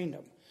 You trained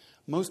them.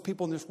 Most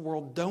people in this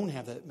world don't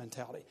have that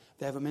mentality.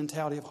 They have a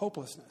mentality of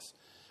hopelessness.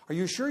 Are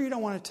you sure you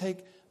don't want to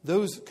take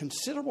those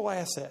considerable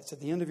assets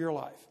at the end of your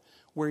life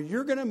where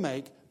you're going to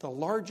make the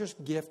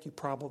largest gift you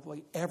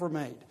probably ever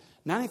made?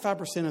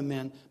 95% of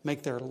men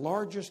make their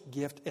largest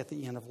gift at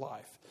the end of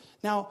life.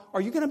 Now, are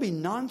you going to be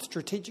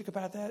non-strategic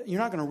about that? You're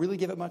not going to really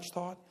give it much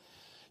thought?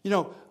 You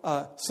know,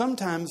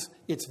 sometimes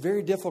it's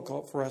very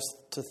difficult for us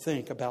to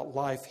think about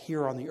life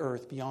here on the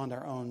earth beyond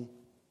our own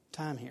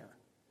time here.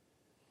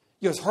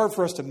 You know, it's hard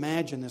for us to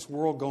imagine this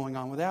world going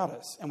on without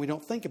us, and we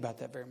don't think about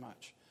that very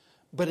much.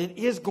 But it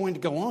is going to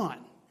go on.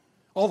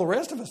 All the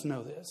rest of us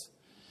know this.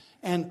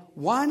 And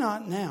why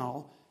not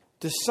now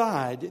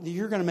decide that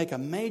you're going to make a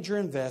major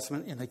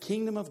investment in the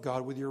kingdom of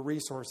God with your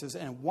resources,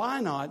 and why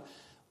not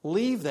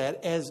leave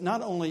that as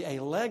not only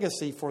a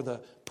legacy for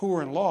the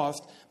poor and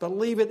lost, but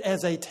leave it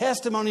as a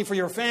testimony for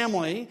your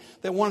family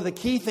that one of the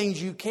key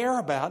things you care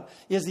about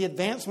is the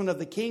advancement of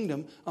the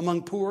kingdom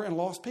among poor and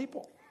lost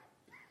people.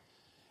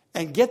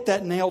 And get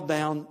that nailed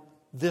down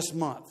this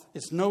month.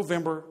 It's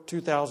November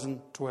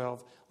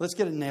 2012. Let's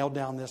get it nailed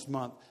down this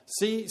month.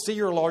 See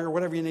your lawyer,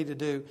 whatever you need to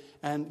do,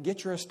 and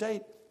get your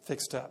estate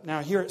fixed up. Now,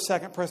 here at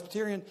Second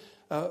Presbyterian,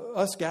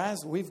 us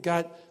guys, we've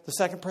got the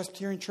Second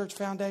Presbyterian Church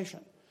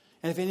Foundation.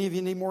 And if any of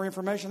you need more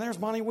information, there's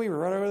Monty Weaver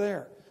right over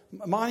there.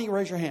 Monty,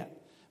 raise your hand.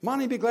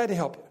 Monty would be glad to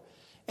help you.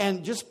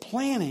 And just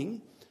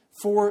planning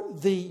for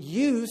the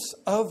use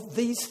of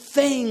these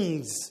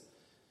things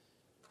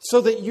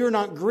so that you're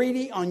not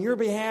greedy on your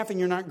behalf and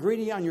you're not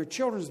greedy on your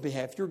children's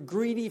behalf. You're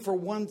greedy for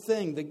one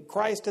thing, the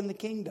Christ and the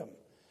kingdom.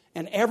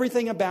 And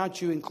everything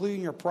about you,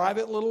 including your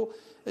private little,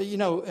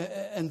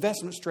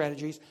 investment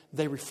strategies,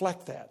 they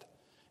reflect that.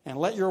 And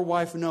let your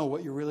wife know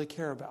what you really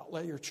care about.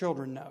 Let your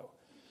children know.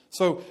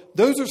 So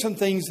those are some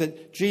things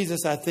that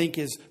Jesus, I think,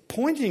 is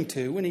pointing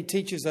to when he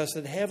teaches us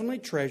that heavenly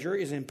treasure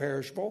is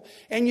imperishable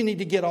and you need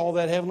to get all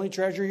that heavenly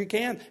treasure you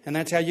can. And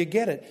that's how you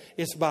get it.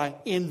 It's by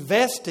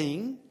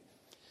investing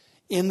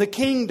in the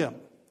kingdom,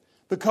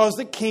 because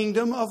the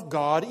kingdom of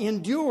God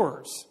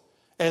endures.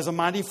 As a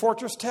mighty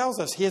fortress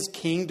tells us, his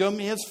kingdom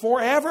is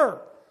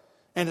forever.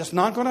 And it's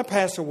not going to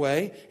pass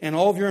away, and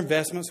all of your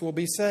investments will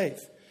be safe.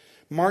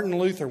 Martin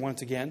Luther,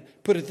 once again,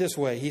 put it this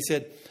way. He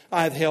said,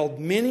 I've held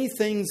many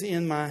things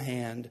in my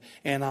hand,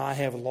 and I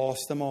have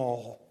lost them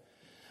all.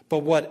 But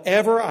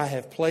whatever I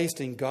have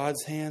placed in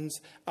God's hands,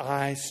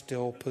 I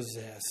still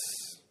possess.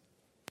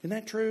 Isn't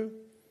that true?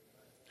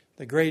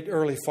 The great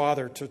early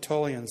father,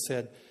 Tertullian,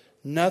 said,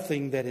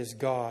 nothing that is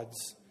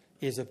God's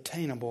is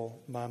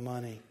obtainable by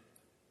money.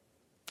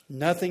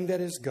 Nothing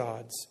that is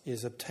God's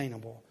is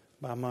obtainable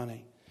by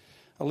money.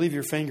 I'll leave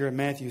your finger in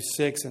Matthew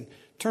 6 and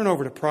turn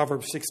over to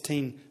Proverbs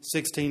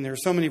 16:16. There are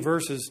so many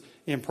verses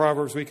in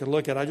Proverbs we could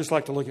look at. I just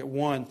like to look at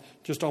one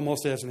just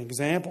almost as an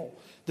example.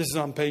 This is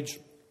on page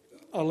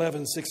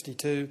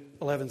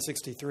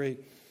 1163,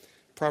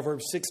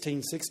 Proverbs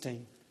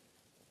 16:16.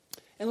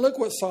 And look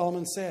what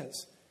Solomon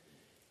says.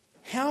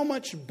 How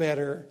much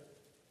better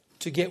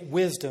to get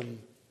wisdom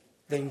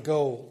than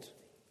gold?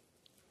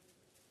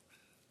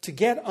 To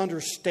get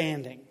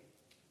understanding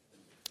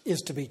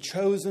is to be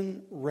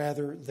chosen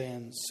rather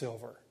than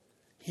silver.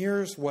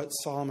 Here's what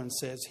Solomon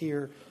says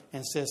here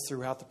and says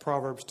throughout the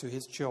Proverbs to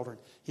his children.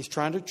 He's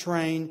trying to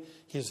train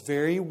his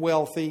very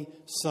wealthy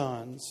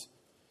sons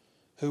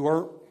who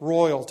are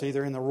royalty.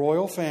 They're in the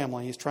royal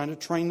family. He's trying to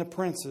train the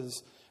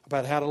princes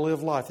about how to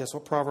live life. That's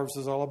what Proverbs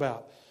is all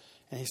about.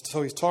 And he's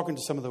talking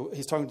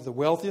to the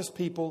wealthiest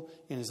people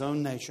in his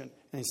own nation.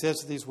 And he says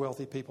to these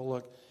wealthy people,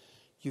 look,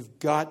 you've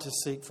got to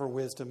seek for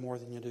wisdom more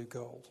than you do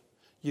gold.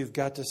 You've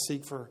got to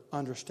seek for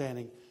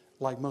understanding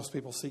like most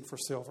people seek for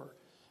silver.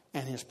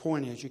 And his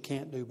point is you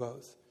can't do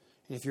both.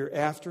 And if you're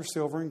after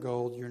silver and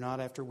gold, you're not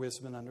after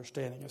wisdom and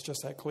understanding. It's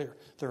just that clear.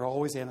 They're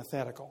always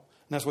antithetical.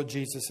 And that's what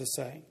Jesus is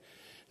saying.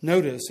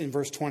 Notice in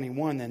verse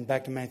 21, then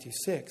back to Matthew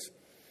 6,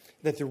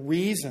 that the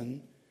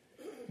reason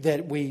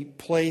that we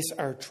place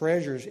our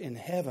treasures in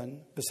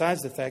heaven,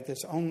 besides the fact that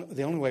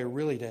the only way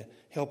really to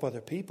help other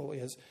people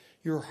is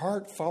your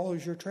heart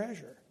follows your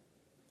treasure.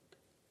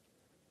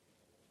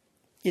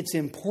 It's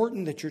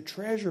important that your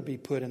treasure be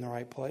put in the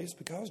right place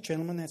because,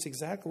 gentlemen, that's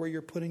exactly where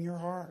you're putting your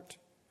heart.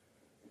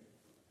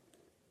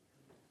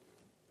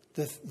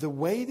 The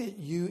way that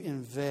you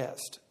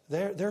invest,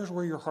 there's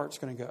where your heart's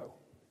going to go.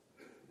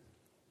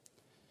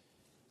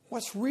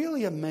 What's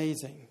really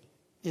amazing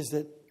is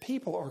that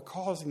people are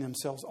causing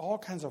themselves all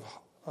kinds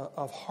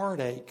of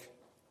heartache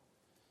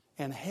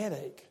and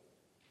headache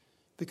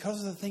because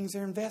of the things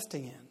they're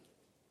investing in.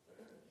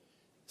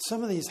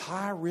 Some of these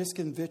high-risk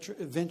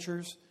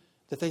ventures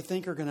that they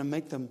think are going to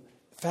make them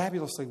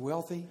fabulously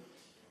wealthy,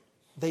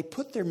 they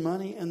put their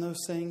money in those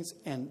things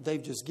and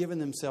they've just given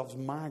themselves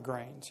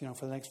migraines,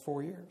 for the next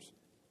 4 years.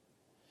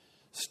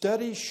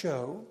 Studies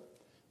show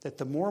that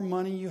the more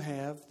money you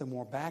have, the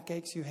more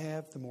backaches you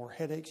have, the more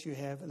headaches you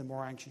have, and the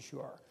more anxious you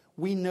are.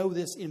 We know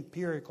this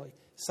empirically,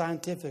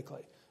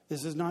 scientifically.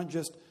 This is not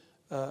just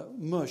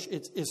mush.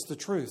 It's the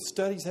truth.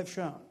 Studies have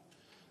shown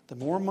the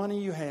more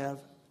money you have,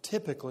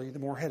 typically, the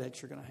more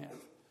headaches you're going to have.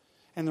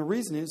 And the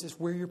reason is it's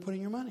where you're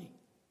putting your money.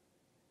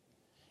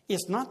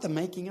 It's not the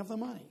making of the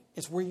money.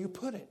 It's where you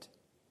put it.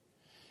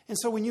 And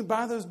so when you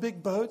buy those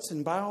big boats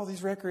and buy all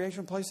these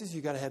recreation places,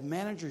 you've got to have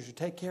managers who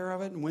take care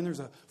of it. And when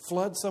there's a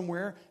flood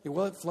somewhere, it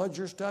floods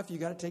your stuff.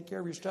 You've got to take care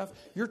of your stuff.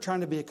 You're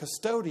trying to be a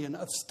custodian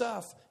of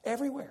stuff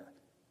everywhere.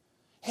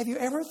 Have you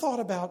ever thought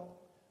about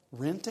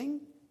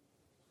renting?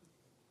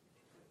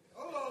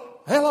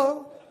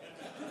 Hello.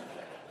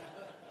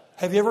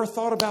 Have you ever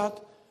thought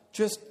about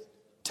just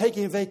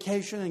taking a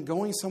vacation and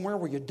going somewhere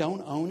where you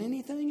don't own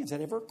anything? Has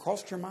that ever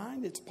crossed your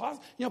mind? It's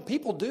possible.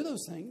 People do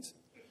those things.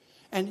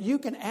 And you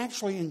can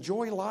actually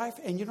enjoy life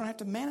and you don't have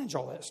to manage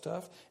all that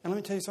stuff. And let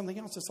me tell you something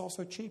else, it's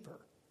also cheaper.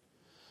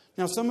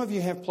 Now, some of you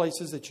have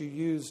places that you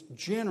use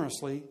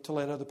generously to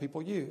let other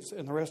people use.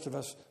 And the rest of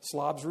us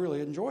slobs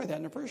really enjoy that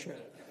and appreciate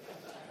it.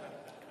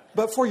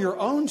 But for your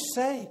own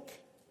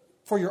sake,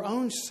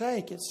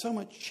 it's so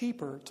much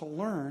cheaper to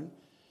learn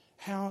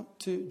how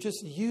to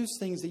just use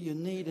things that you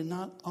need and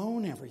not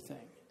own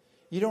everything.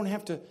 You don't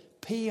have to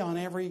pee on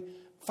every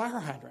fire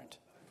hydrant,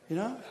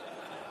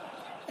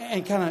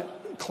 and kind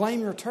of claim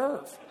your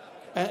turf.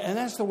 And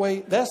that's the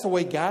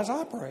way guys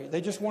operate.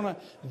 They just want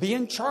to be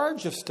in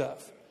charge of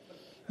stuff.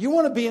 You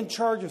want to be in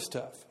charge of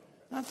stuff.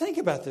 Now think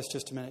about this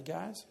just a minute,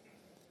 guys.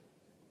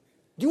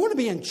 Do you want to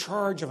be in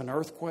charge of an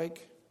earthquake?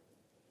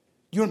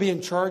 Do you want to be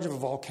in charge of a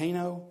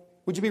volcano?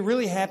 Would you be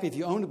really happy if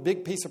you owned a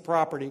big piece of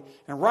property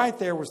and right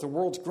there was the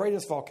world's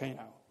greatest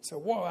volcano? So,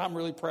 whoa, I'm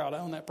really proud I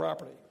own that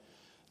property.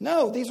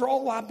 No, these are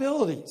all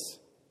liabilities.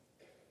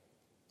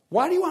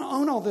 Why do you want to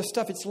own all this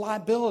stuff? It's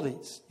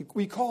liabilities.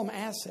 We call them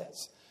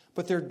assets,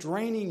 but they're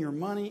draining your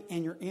money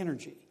and your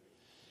energy.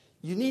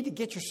 You need to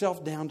get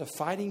yourself down to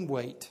fighting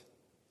weight.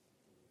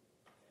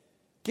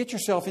 Get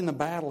yourself in the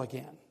battle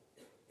again.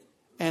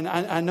 And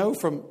I know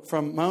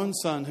from my own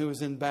son who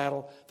was in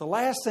battle, the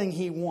last thing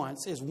he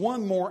wants is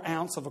one more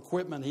ounce of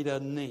equipment he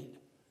doesn't need.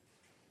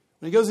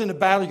 When he goes into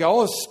battle, you got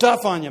all this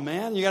stuff on you,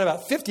 man. You got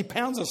about 50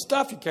 pounds of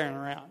stuff you're carrying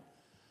around.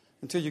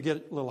 Until you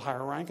get a little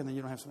higher rank and then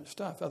you don't have so much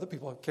stuff. Other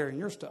people are carrying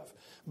your stuff.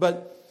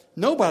 But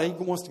nobody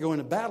wants to go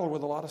into battle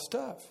with a lot of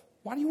stuff.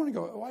 Why do you want to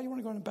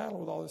go into battle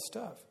with all this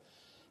stuff?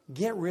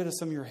 Get rid of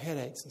some of your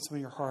headaches and some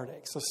of your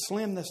heartaches. So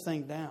slim this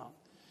thing down.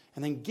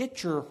 And then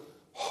get your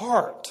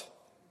heart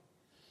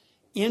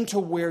into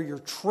where your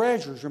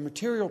treasures, your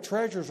material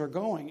treasures are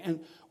going. And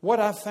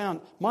what I've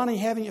found, Monty,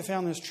 haven't you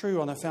found this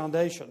true on the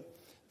foundation?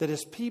 That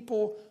as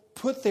people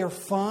put their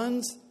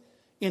funds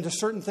into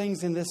certain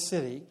things in this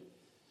city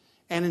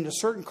and into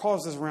certain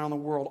causes around the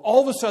world,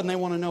 all of a sudden they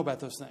want to know about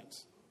those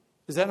things.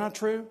 Is that not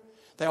true?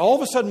 They all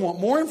of a sudden want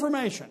more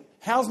information.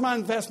 How's my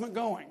investment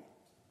going?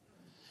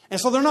 And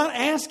so they're not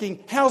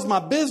asking, how's my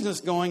business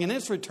going and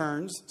its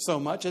returns so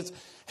much. It's,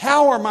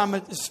 how are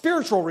my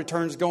spiritual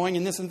returns going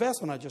in this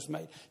investment I just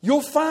made? You'll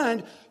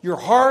find your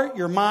heart,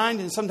 your mind,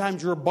 and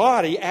sometimes your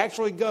body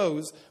actually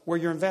goes where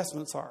your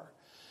investments are.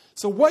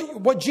 So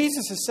what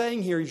Jesus is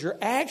saying here is you're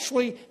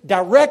actually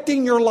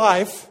directing your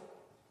life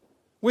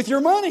with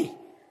your money.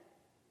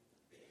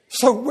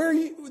 So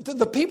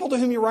the people to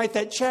whom you write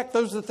that check,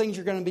 those are the things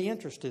you're going to be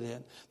interested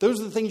in. Those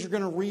are the things you're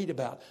going to read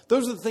about.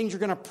 Those are the things you're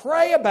going to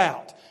pray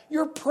about.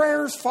 Your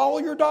prayers follow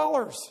your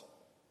dollars.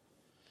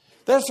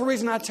 That's the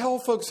reason I tell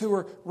folks who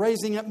are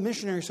raising up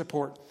missionary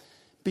support,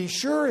 be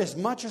sure as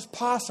much as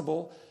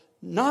possible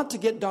not to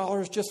get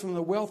dollars just from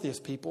the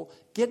wealthiest people.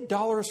 Get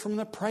dollars from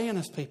the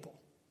prayingest people.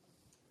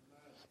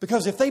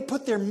 Because if they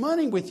put their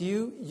money with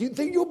you,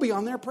 you'll be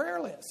on their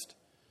prayer list.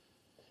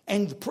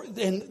 And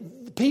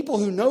people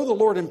who know the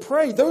Lord and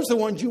pray, those are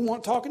the ones you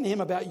want talking to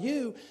Him about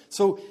you.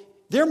 So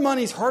their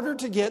money's harder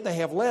to get. They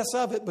have less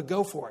of it, but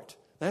go for it.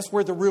 That's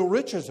where the real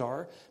riches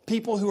are.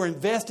 People who are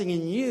investing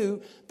in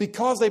you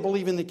because they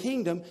believe in the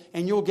kingdom,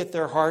 and you'll get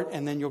their heart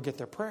and then you'll get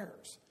their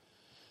prayers.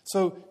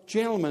 So,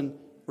 gentlemen,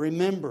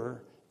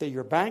 remember that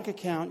your bank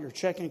account, your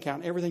checking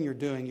account, everything you're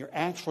doing, you're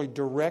actually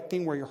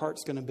directing where your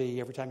heart's going to be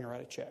every time you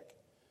write a check.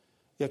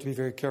 You have to be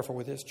very careful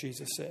with this,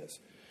 Jesus says.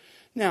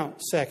 Now,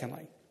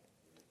 secondly,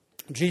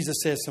 Jesus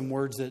says some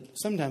words that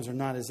sometimes are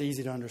not as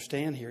easy to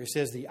understand here. He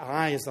says the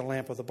eye is the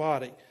lamp of the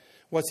body.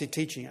 What's He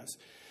teaching us?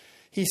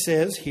 He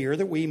says here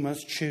that we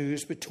must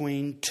choose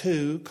between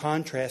two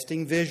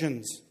contrasting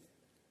visions.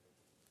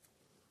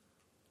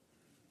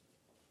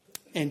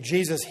 And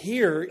Jesus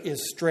here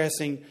is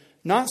stressing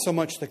not so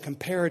much the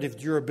comparative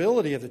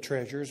durability of the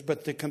treasures,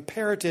 but the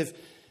comparative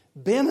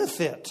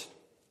benefit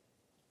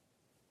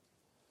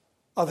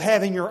of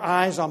having your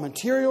eyes on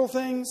material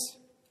things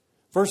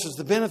versus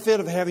the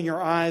benefit of having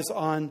your eyes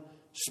on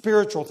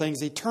spiritual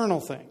things, eternal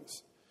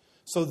things.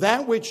 So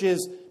that which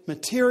is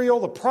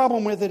material, the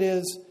problem with it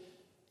is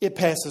it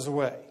passes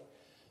away.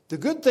 The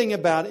good thing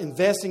about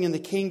investing in the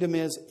kingdom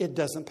is it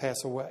doesn't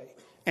pass away.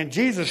 And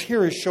Jesus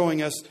here is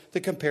showing us the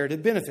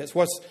comparative benefits.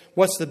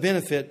 What's the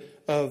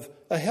benefit of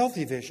a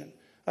healthy vision?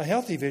 A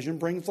healthy vision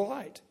brings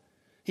light.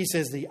 He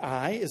says the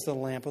eye is the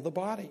lamp of the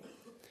body.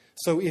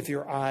 So if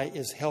your eye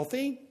is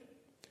healthy,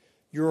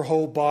 your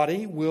whole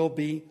body will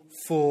be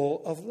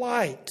full of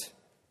light.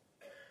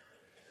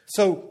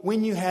 So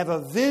when you have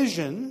a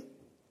vision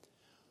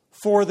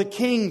for the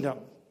kingdom,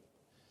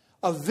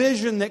 a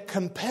vision that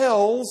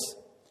compels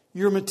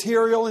your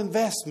material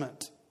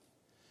investment,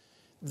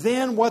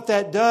 then what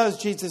that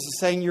does, Jesus is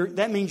saying,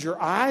 that means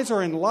your eyes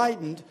are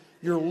enlightened.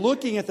 You're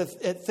looking at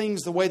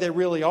things the way they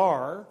really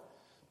are,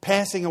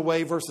 passing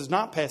away versus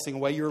not passing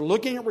away. You're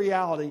looking at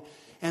reality,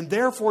 and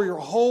therefore your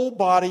whole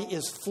body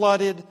is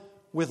flooded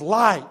with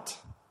light.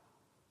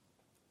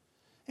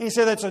 And he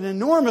said that's an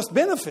enormous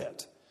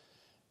benefit.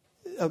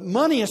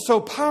 Money is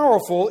so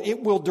powerful,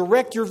 it will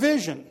direct your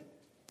vision.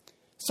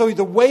 So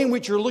the way in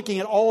which you're looking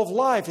at all of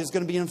life is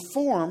going to be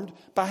informed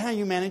by how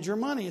you manage your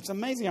money. It's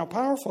amazing how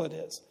powerful it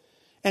is.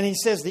 And he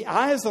says the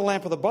eye is the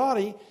lamp of the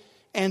body,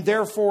 and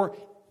therefore,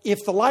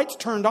 if the light's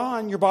turned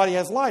on, your body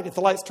has light. If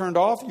the light's turned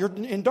off, you're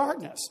in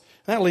darkness.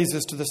 And that leads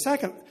us to the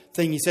second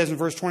thing he says in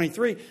verse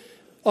 23.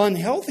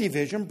 Unhealthy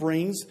vision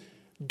brings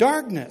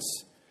darkness.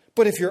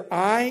 But if your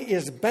eye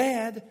is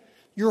bad,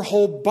 your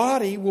whole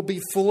body will be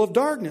full of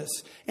darkness.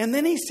 And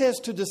then he says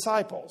to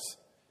disciples,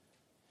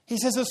 he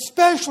says,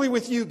 especially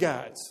with you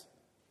guys,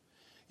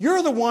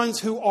 you're the ones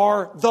who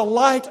are the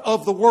light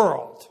of the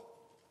world.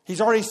 He's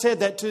already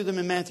said that to them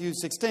in Matthew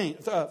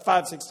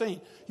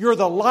 5:16. You're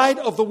the light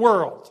of the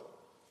world.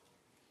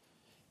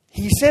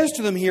 He says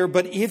to them here,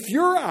 but if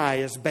your eye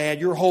is bad,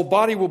 your whole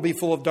body will be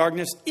full of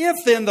darkness. If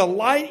then the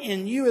light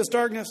in you is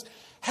darkness,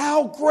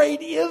 how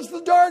great is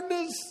the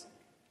darkness?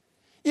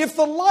 If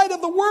the light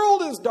of the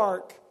world is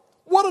dark,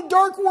 what a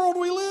dark world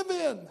we live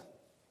in.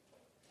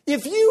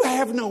 If you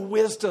have no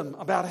wisdom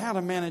about how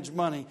to manage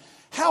money,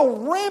 how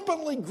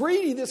rampantly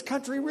greedy this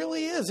country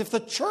really is. If the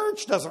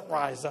church doesn't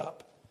rise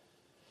up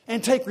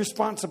and take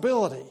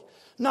responsibility,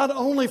 not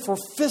only for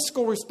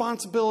fiscal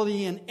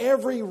responsibility in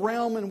every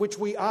realm in which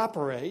we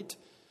operate,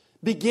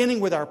 beginning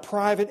with our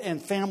private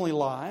and family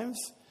lives,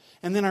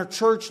 and then our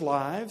church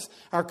lives,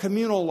 our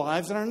communal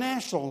lives, and our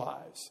national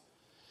lives.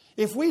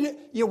 If we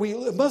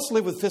must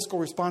live with fiscal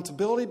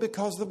responsibility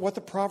because of what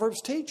the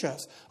Proverbs teach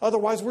us.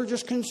 Otherwise, we're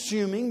just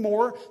consuming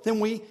more than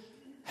we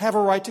have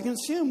a right to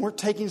consume. We're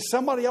taking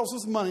somebody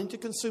else's money to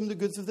consume the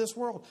goods of this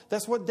world.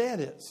 That's what debt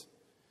is.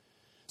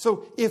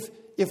 So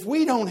if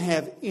we don't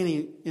have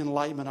any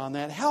enlightenment on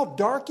that, how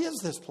dark is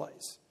this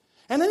place?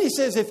 And then he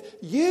says, if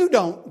you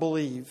don't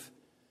believe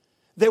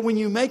that when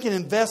you make an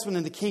investment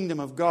in the kingdom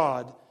of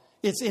God,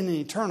 it's in an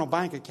eternal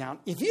bank account,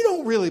 if you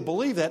don't really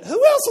believe that,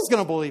 who else is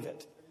going to believe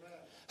it?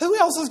 Who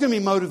else is going to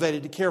be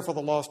motivated to care for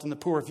the lost and the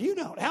poor if you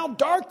don't? How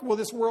dark will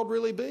this world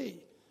really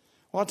be?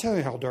 Well, I'll tell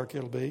you how dark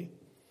it'll be.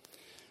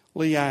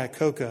 Lee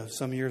Iacocca,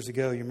 some years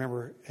ago, you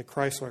remember at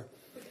Chrysler,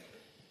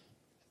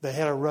 they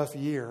had a rough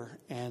year,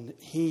 and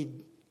he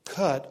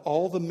cut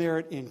all the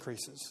merit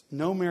increases.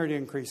 No merit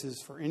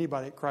increases for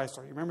anybody at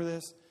Chrysler. You remember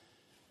this?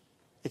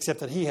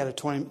 Except that he had a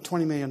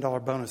 $20 million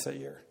bonus that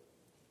year.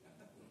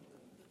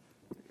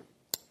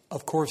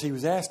 Of course, he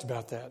was asked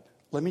about that.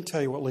 Let me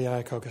tell you what Lee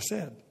Iacocca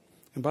said.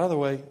 And by the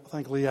way, I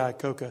think Lee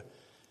Iacocca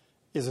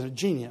is a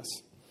genius.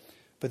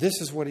 But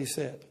this is what he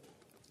said.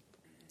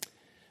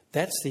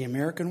 That's the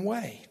American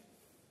way.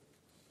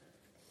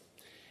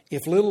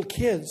 If little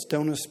kids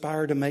don't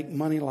aspire to make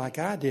money like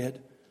I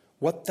did,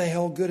 what the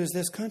hell good is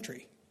this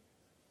country?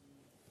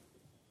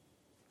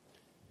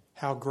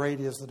 How great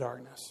is the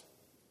darkness?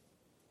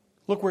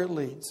 Look where it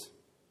leads.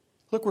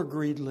 Look where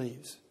greed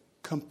leads.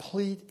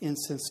 Complete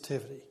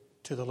insensitivity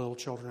to the little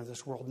children of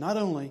this world. Not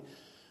only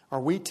are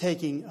we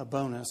taking a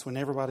bonus when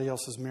everybody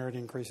else's merit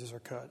increases are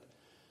cut,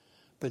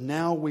 But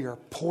now we are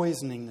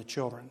poisoning the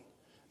children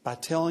by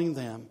telling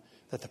them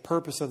that the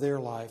purpose of their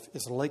life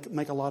is to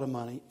make a lot of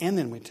money, and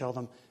then we tell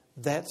them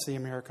that's the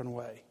American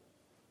way.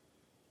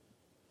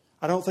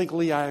 I don't think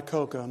Lee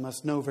Iacocca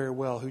must know very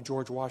well who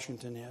George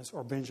Washington is,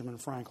 or Benjamin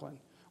Franklin,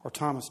 or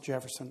Thomas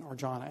Jefferson, or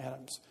John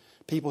Adams.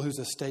 People whose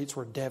estates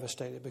were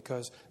devastated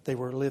because they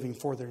were living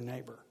for their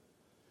neighbor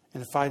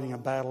and fighting a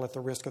battle at the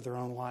risk of their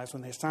own lives.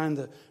 When they signed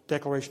the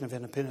Declaration of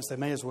Independence, they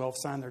may as well have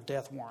signed their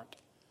death warrant.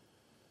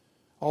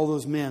 All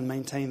those men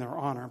maintained their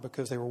honor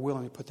because they were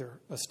willing to put their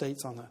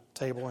estates on the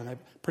table, and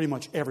pretty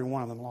much every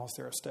one of them lost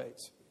their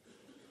estates.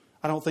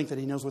 I don't think that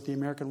he knows what the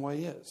American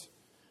way is.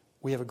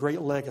 We have a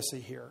great legacy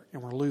here,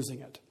 and we're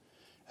losing it.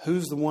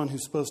 Who's the one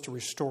who's supposed to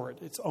restore it?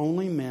 It's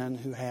only men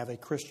who have a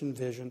Christian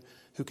vision,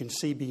 who can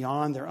see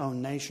beyond their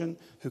own nation,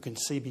 who can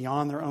see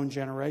beyond their own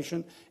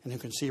generation, and who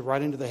can see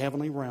right into the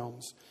heavenly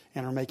realms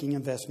and are making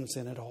investments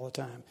in it all the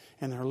time.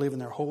 And they're living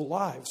their whole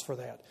lives for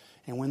that.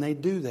 And when they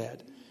do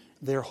that,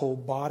 their whole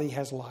body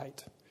has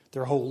light.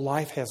 Their whole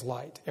life has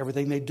light.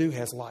 Everything they do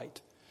has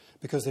light.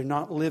 Because they're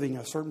not living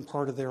a certain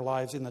part of their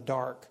lives in the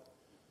dark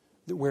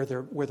where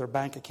their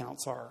bank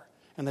accounts are.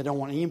 And they don't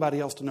want anybody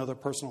else to know their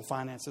personal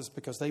finances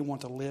because they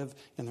want to live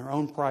in their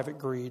own private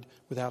greed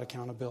without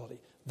accountability.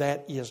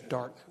 That is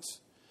darkness.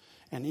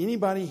 And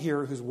anybody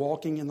here who's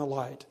walking in the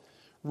light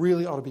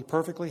really ought to be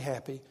perfectly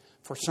happy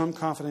for some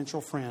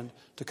confidential friend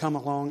to come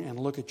along and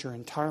look at your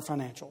entire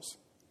financials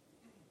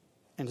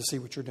and to see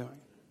what you're doing.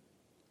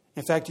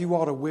 In fact, you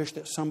ought to wish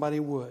that somebody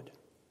would,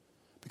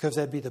 because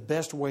that'd be the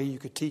best way you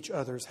could teach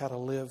others how to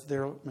live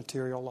their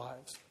material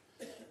lives.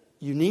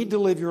 You need to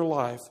live your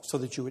life so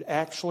that you would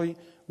actually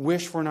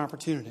wish for an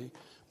opportunity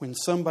when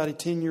somebody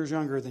 10 years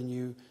younger than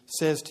you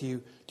says to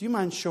you, do you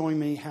mind showing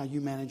me how you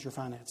manage your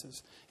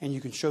finances? And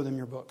you can show them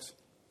your books.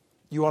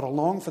 You ought to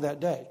long for that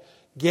day.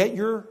 Get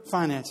your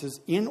finances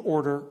in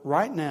order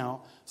right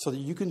now so that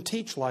you can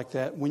teach like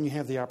that when you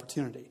have the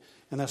opportunity.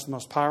 And that's the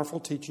most powerful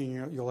teaching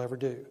you'll ever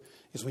do,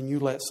 is when you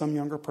let some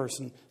younger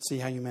person see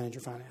how you manage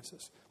your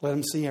finances. Let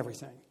them see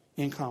everything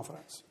in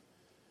confidence.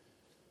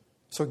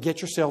 So get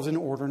yourselves in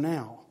order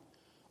now.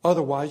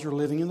 Otherwise, you're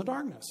living in the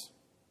darkness.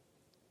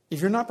 If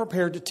you're not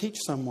prepared to teach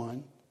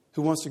someone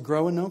who wants to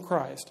grow and know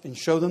Christ and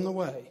show them the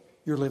way,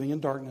 you're living in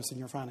darkness in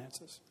your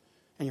finances.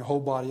 And your whole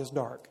body is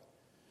dark.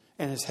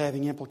 And it's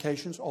having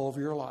implications all over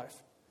your life.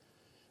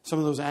 Some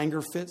of those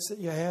anger fits that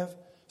you have,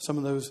 some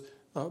of those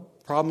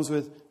problems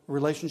with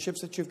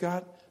relationships that you've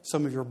got,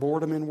 some of your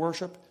boredom in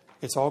worship,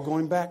 it's all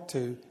going back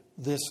to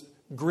this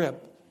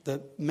grip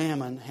that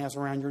mammon has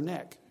around your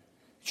neck,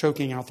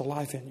 choking out the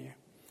life in you.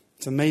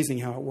 It's amazing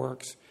how it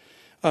works.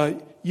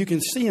 You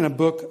can see in a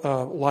book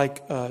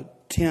like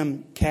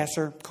Tim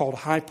Kasser called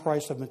High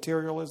Price of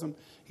Materialism,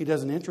 he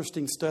does an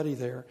interesting study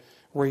there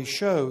where he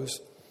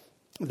shows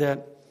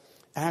that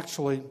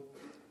actually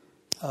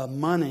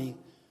money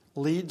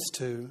leads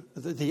to,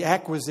 the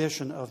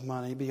acquisition of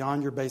money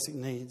beyond your basic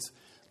needs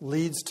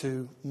leads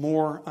to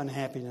more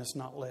unhappiness,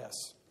 not less.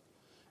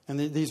 And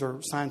these are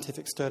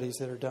scientific studies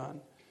that are done.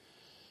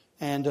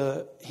 And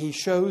he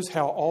shows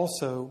how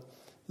also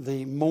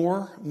the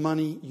more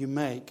money you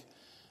make,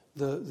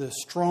 the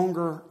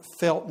stronger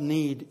felt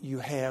need you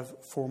have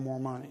for more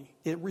money.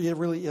 It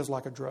really is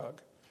like a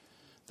drug.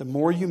 The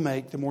more you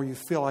make, the more you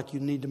feel like you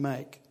need to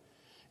make.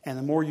 And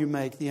the more you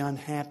make, the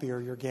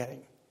unhappier you're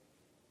getting.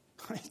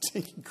 It's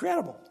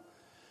incredible.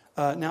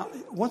 Now,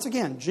 once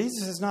again,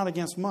 Jesus is not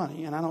against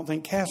money, and I don't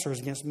think Kasser is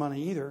against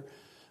money either.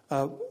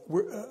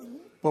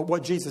 But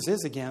what Jesus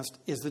is against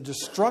is the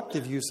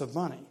destructive use of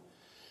money.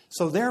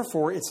 So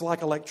therefore, it's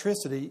like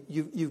electricity.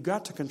 You've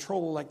got to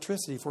control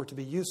electricity for it to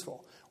be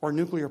useful, or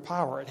nuclear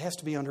power. It has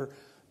to be under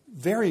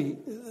very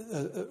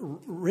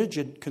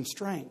rigid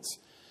constraints.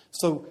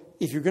 So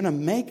if you're going to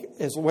make,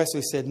 as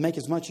Wesley said, make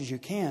as much as you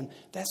can,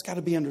 that's got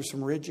to be under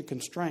some rigid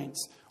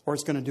constraints, or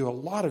it's going to do a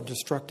lot of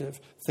destructive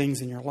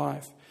things in your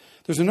life.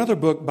 There's another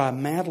book by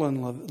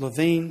Madeline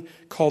Levine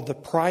called The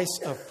Price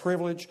of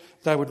Privilege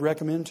that I would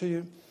recommend to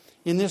you.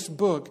 In this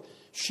book,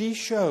 she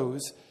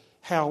shows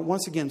how,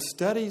 once again,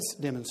 studies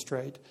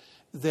demonstrate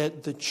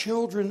that the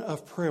children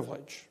of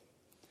privilege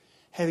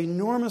have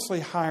enormously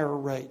higher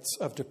rates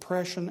of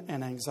depression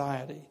and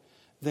anxiety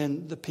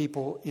than the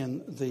people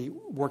in the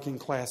working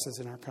classes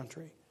in our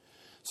country.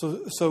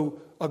 So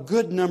a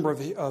good number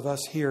of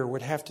us here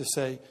would have to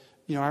say,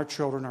 our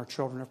children are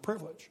children of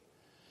privilege.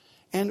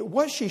 And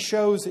what she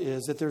shows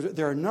is that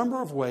there are a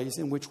number of ways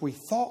in which we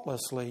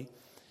thoughtlessly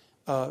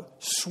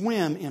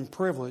swim in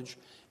privilege,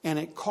 and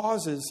it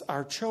causes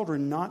our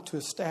children not to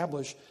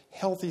establish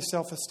healthy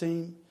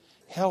self-esteem,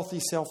 healthy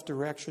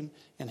self-direction,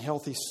 and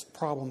healthy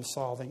problem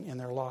solving in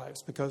their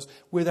lives. Because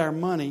with our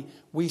money,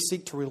 we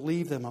seek to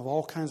relieve them of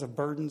all kinds of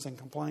burdens and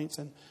complaints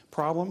and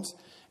problems,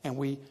 and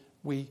we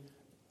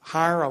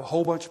hire a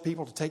whole bunch of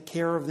people to take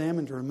care of them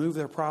and to remove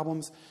their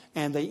problems,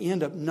 and they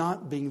end up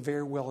not being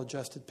very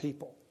well-adjusted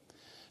people.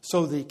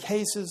 So the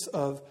cases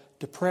of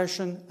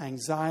depression,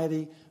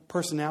 anxiety,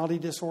 personality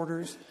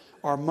disorders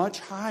are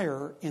much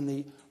higher in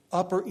the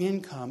upper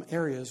income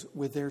areas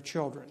with their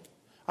children.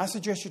 I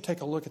suggest you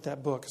take a look at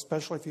that book,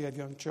 especially if you have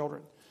young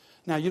children.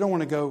 Now, you don't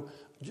want to go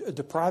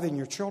depriving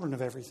your children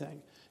of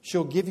everything.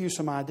 She'll give you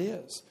some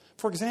ideas.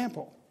 For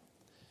example,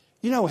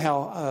 you know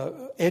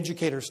how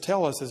educators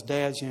tell us as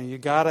dads, you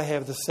got to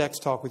have the sex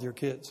talk with your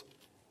kids.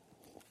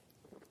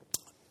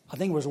 I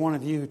think it was one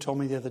of you who told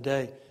me the other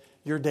day,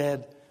 your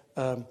dad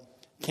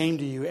came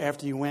to you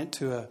after you went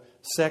to a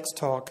sex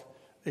talk,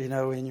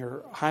 in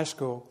your high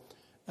school,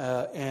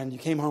 and you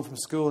came home from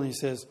school and he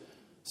says,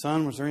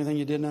 "Son, was there anything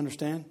you didn't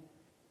understand?"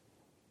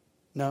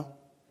 "No."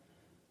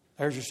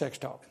 "There's your sex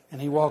talk."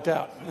 And he walked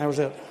out. That was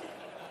it.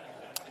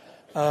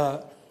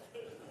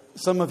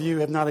 Some of you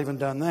have not even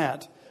done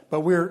that.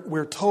 But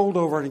we're told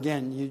over and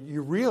again,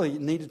 you really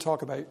need to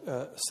talk about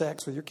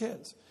sex with your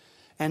kids.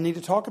 And need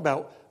to talk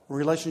about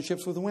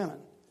relationships with women.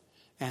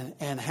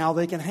 And how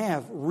they can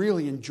have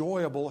really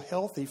enjoyable,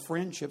 healthy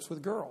friendships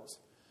with girls.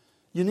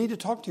 You need to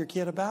talk to your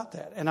kid about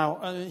that.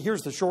 And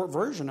here's the short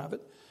version of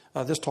it.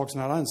 This talk's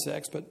not on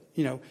sex, but,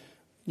 you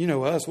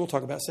know us, we'll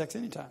talk about sex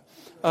anytime.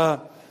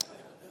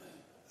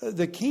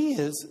 The key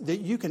is that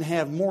you can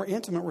have more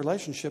intimate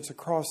relationships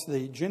across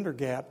the gender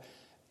gap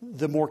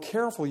the more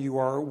careful you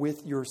are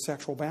with your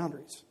sexual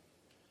boundaries.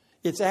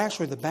 It's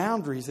actually the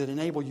boundaries that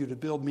enable you to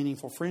build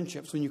meaningful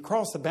friendships. When you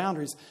cross the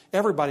boundaries,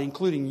 everybody,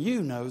 including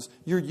you, knows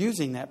you're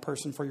using that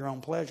person for your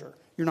own pleasure.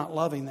 You're not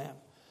loving them.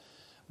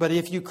 But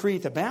if you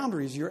create the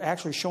boundaries, you're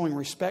actually showing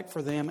respect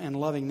for them and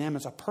loving them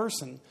as a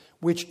person,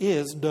 which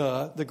is,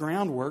 the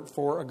groundwork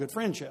for a good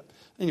friendship.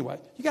 Anyway,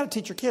 you got to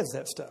teach your kids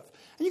that stuff.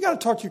 And you got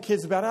to talk to your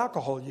kids about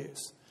alcohol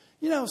use.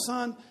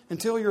 Son,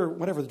 until you're,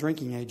 whatever the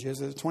drinking age is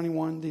it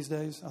 21 these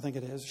days? I think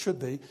it is. It should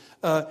be.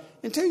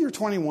 Until you're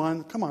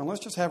 21, come on,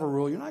 let's just have a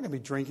rule. You're not going to be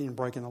drinking and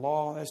breaking the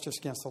law. That's just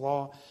against the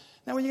law.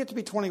 Now, when you get to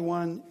be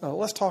 21,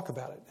 let's talk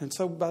about it. And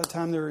so by the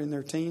time they're in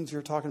their teens,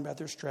 you're talking about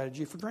their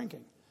strategy for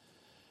drinking.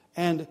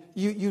 And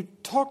you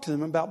talk to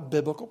them about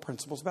biblical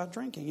principles about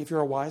drinking. If you're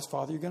a wise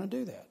father, you're going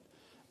to do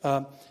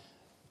that.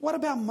 What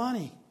about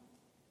money?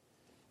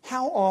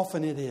 How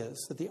often it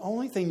is that the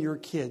only thing your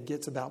kid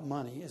gets about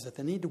money is that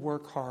they need to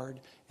work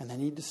hard and they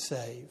need to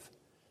save.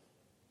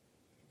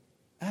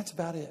 That's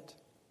about it.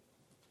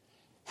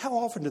 How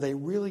often do they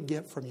really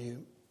get from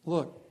you,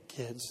 "Look,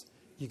 kids,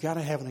 you got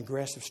to have an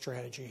aggressive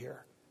strategy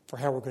here for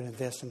how we're going to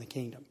invest in the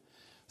kingdom."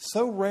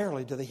 So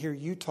rarely do they hear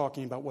you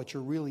talking about what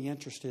you're really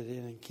interested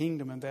in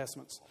kingdom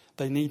investments.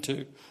 They need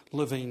to,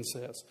 Levine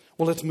says.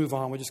 Well, let's move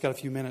on. We just got a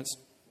few minutes.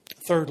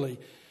 Thirdly,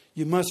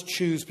 you must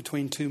choose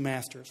between two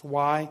masters.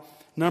 Why?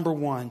 Number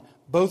one,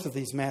 both of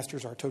these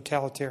masters are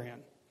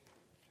totalitarian.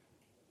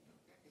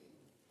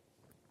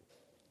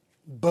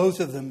 Both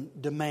of them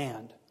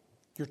demand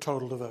your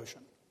total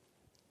devotion.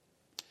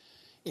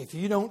 If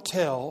you don't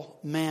tell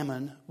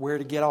Mammon where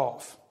to get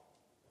off,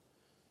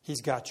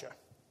 he's got you.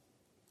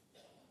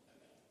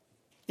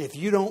 If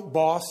you don't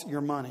boss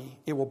your money,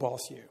 it will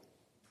boss you.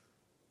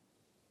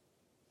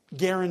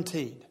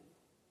 Guaranteed.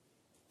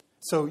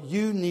 So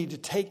you need to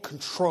take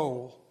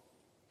control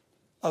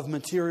of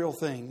material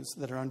things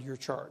that are under your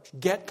charge.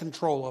 Get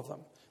control of them.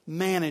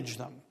 Manage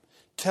them.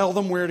 Tell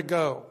them where to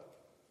go.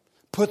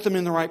 Put them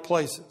in the right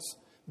places.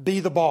 Be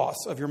the boss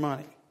of your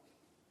money.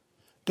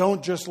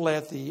 Don't just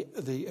let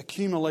the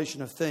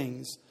accumulation of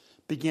things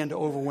begin to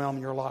overwhelm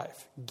your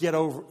life. Get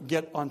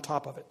on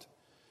top of it.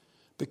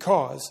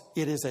 Because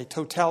it is a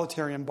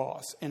totalitarian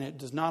boss and it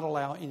does not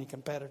allow any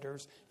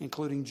competitors,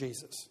 including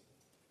Jesus.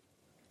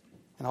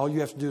 And all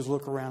you have to do is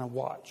look around and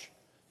watch.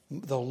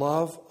 The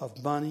love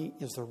of money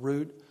is the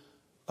root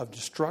of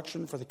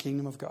destruction for the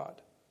kingdom of God.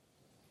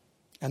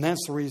 And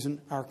that's the reason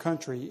our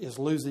country is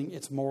losing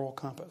its moral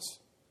compass.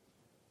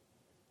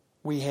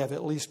 We have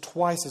at least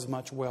twice as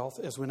much wealth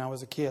as when I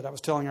was a kid. I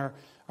was telling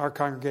our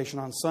congregation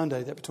on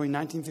Sunday that between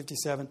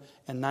 1957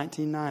 and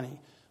 1990,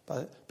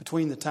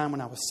 between the time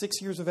when I was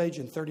 6 years of age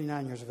and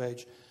 39 years of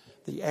age,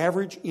 the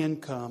average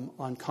income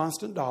on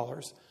constant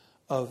dollars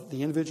of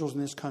the individuals in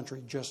this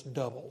country just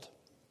doubled.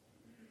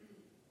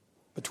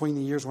 Between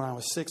the years when I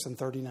was 6 and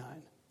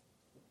 39.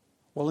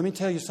 Well, let me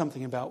tell you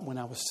something about when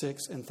I was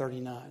 6 and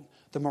 39.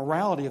 The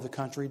morality of the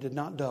country did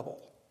not double.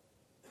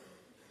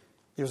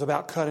 It was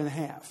about cut in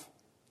half.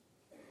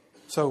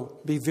 So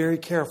be very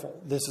careful.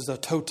 This is a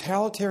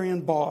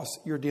totalitarian boss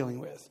you're dealing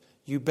with.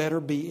 You better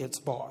be its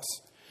boss.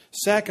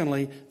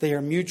 Secondly, they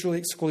are mutually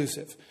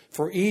exclusive.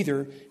 For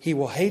either he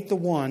will hate the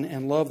one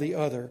and love the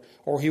other,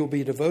 or he will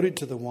be devoted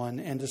to the one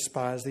and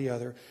despise the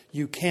other.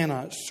 You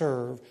cannot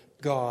serve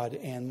God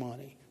and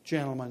money.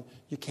 Gentlemen,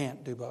 you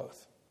can't do both.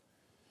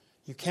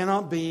 You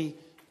cannot be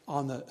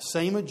on the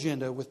same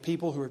agenda with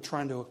people who are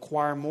trying to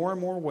acquire more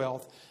and more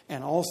wealth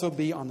and also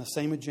be on the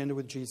same agenda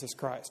with Jesus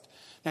Christ.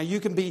 Now you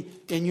can be,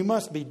 and you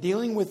must be,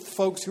 dealing with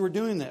folks who are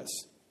doing this.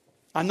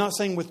 I'm not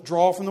saying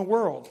withdraw from the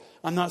world.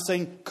 I'm not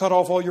saying cut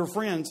off all your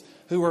friends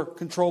who are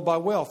controlled by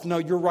wealth. No,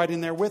 you're right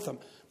in there with them.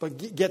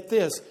 But get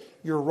this,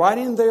 you're right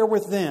in there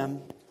with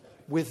them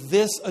with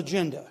this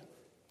agenda.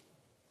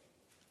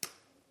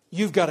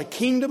 You've got a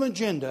kingdom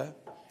agenda,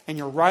 and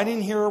you're right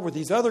in here with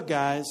these other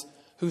guys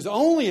whose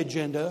only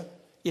agenda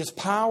is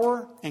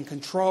power and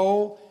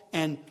control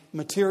and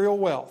material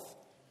wealth.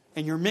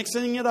 And you're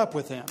mixing it up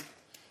with them.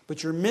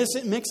 But you're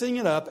mixing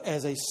it up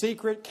as a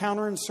secret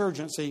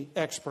counterinsurgency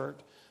expert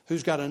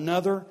who's got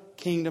another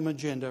kingdom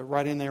agenda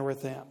right in there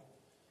with them.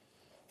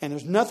 And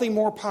there's nothing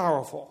more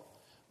powerful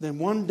than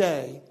one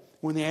day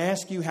when they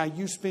ask you how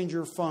you spend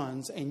your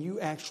funds and you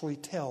actually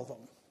tell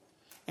them.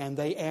 And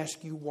they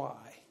ask you why.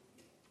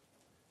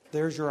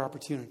 There's your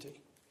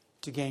opportunity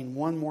to gain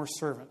one more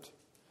servant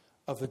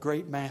of the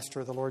great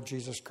master, the Lord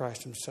Jesus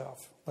Christ himself.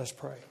 Let's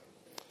pray.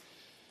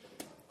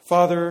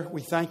 Father,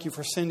 we thank you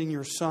for sending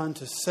your Son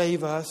to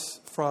save us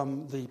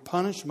from the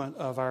punishment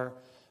of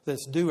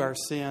that's due our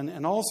sin,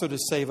 and also to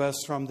save us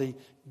from the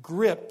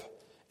grip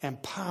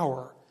and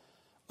power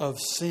of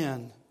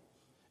sin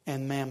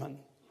and mammon.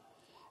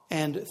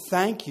 And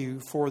thank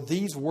you for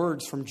these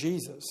words from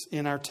Jesus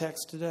in our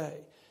text today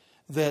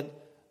that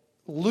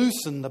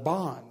loosen the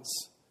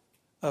bonds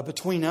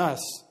between us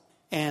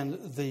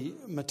and the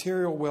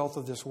material wealth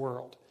of this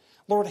world.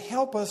 Lord,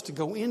 help us to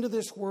go into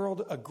this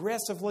world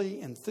aggressively,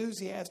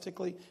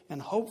 enthusiastically,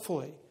 and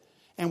hopefully,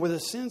 and with a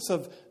sense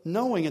of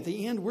knowing at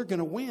the end we're going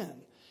to win.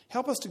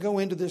 Help us to go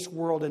into this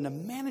world and to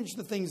manage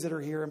the things that are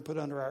here and put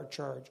under our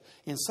charge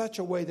in such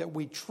a way that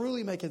we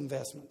truly make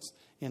investments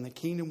in the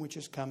kingdom which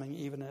is coming,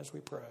 even as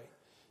we pray.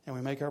 And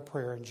we make our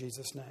prayer in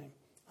Jesus' name.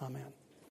 Amen.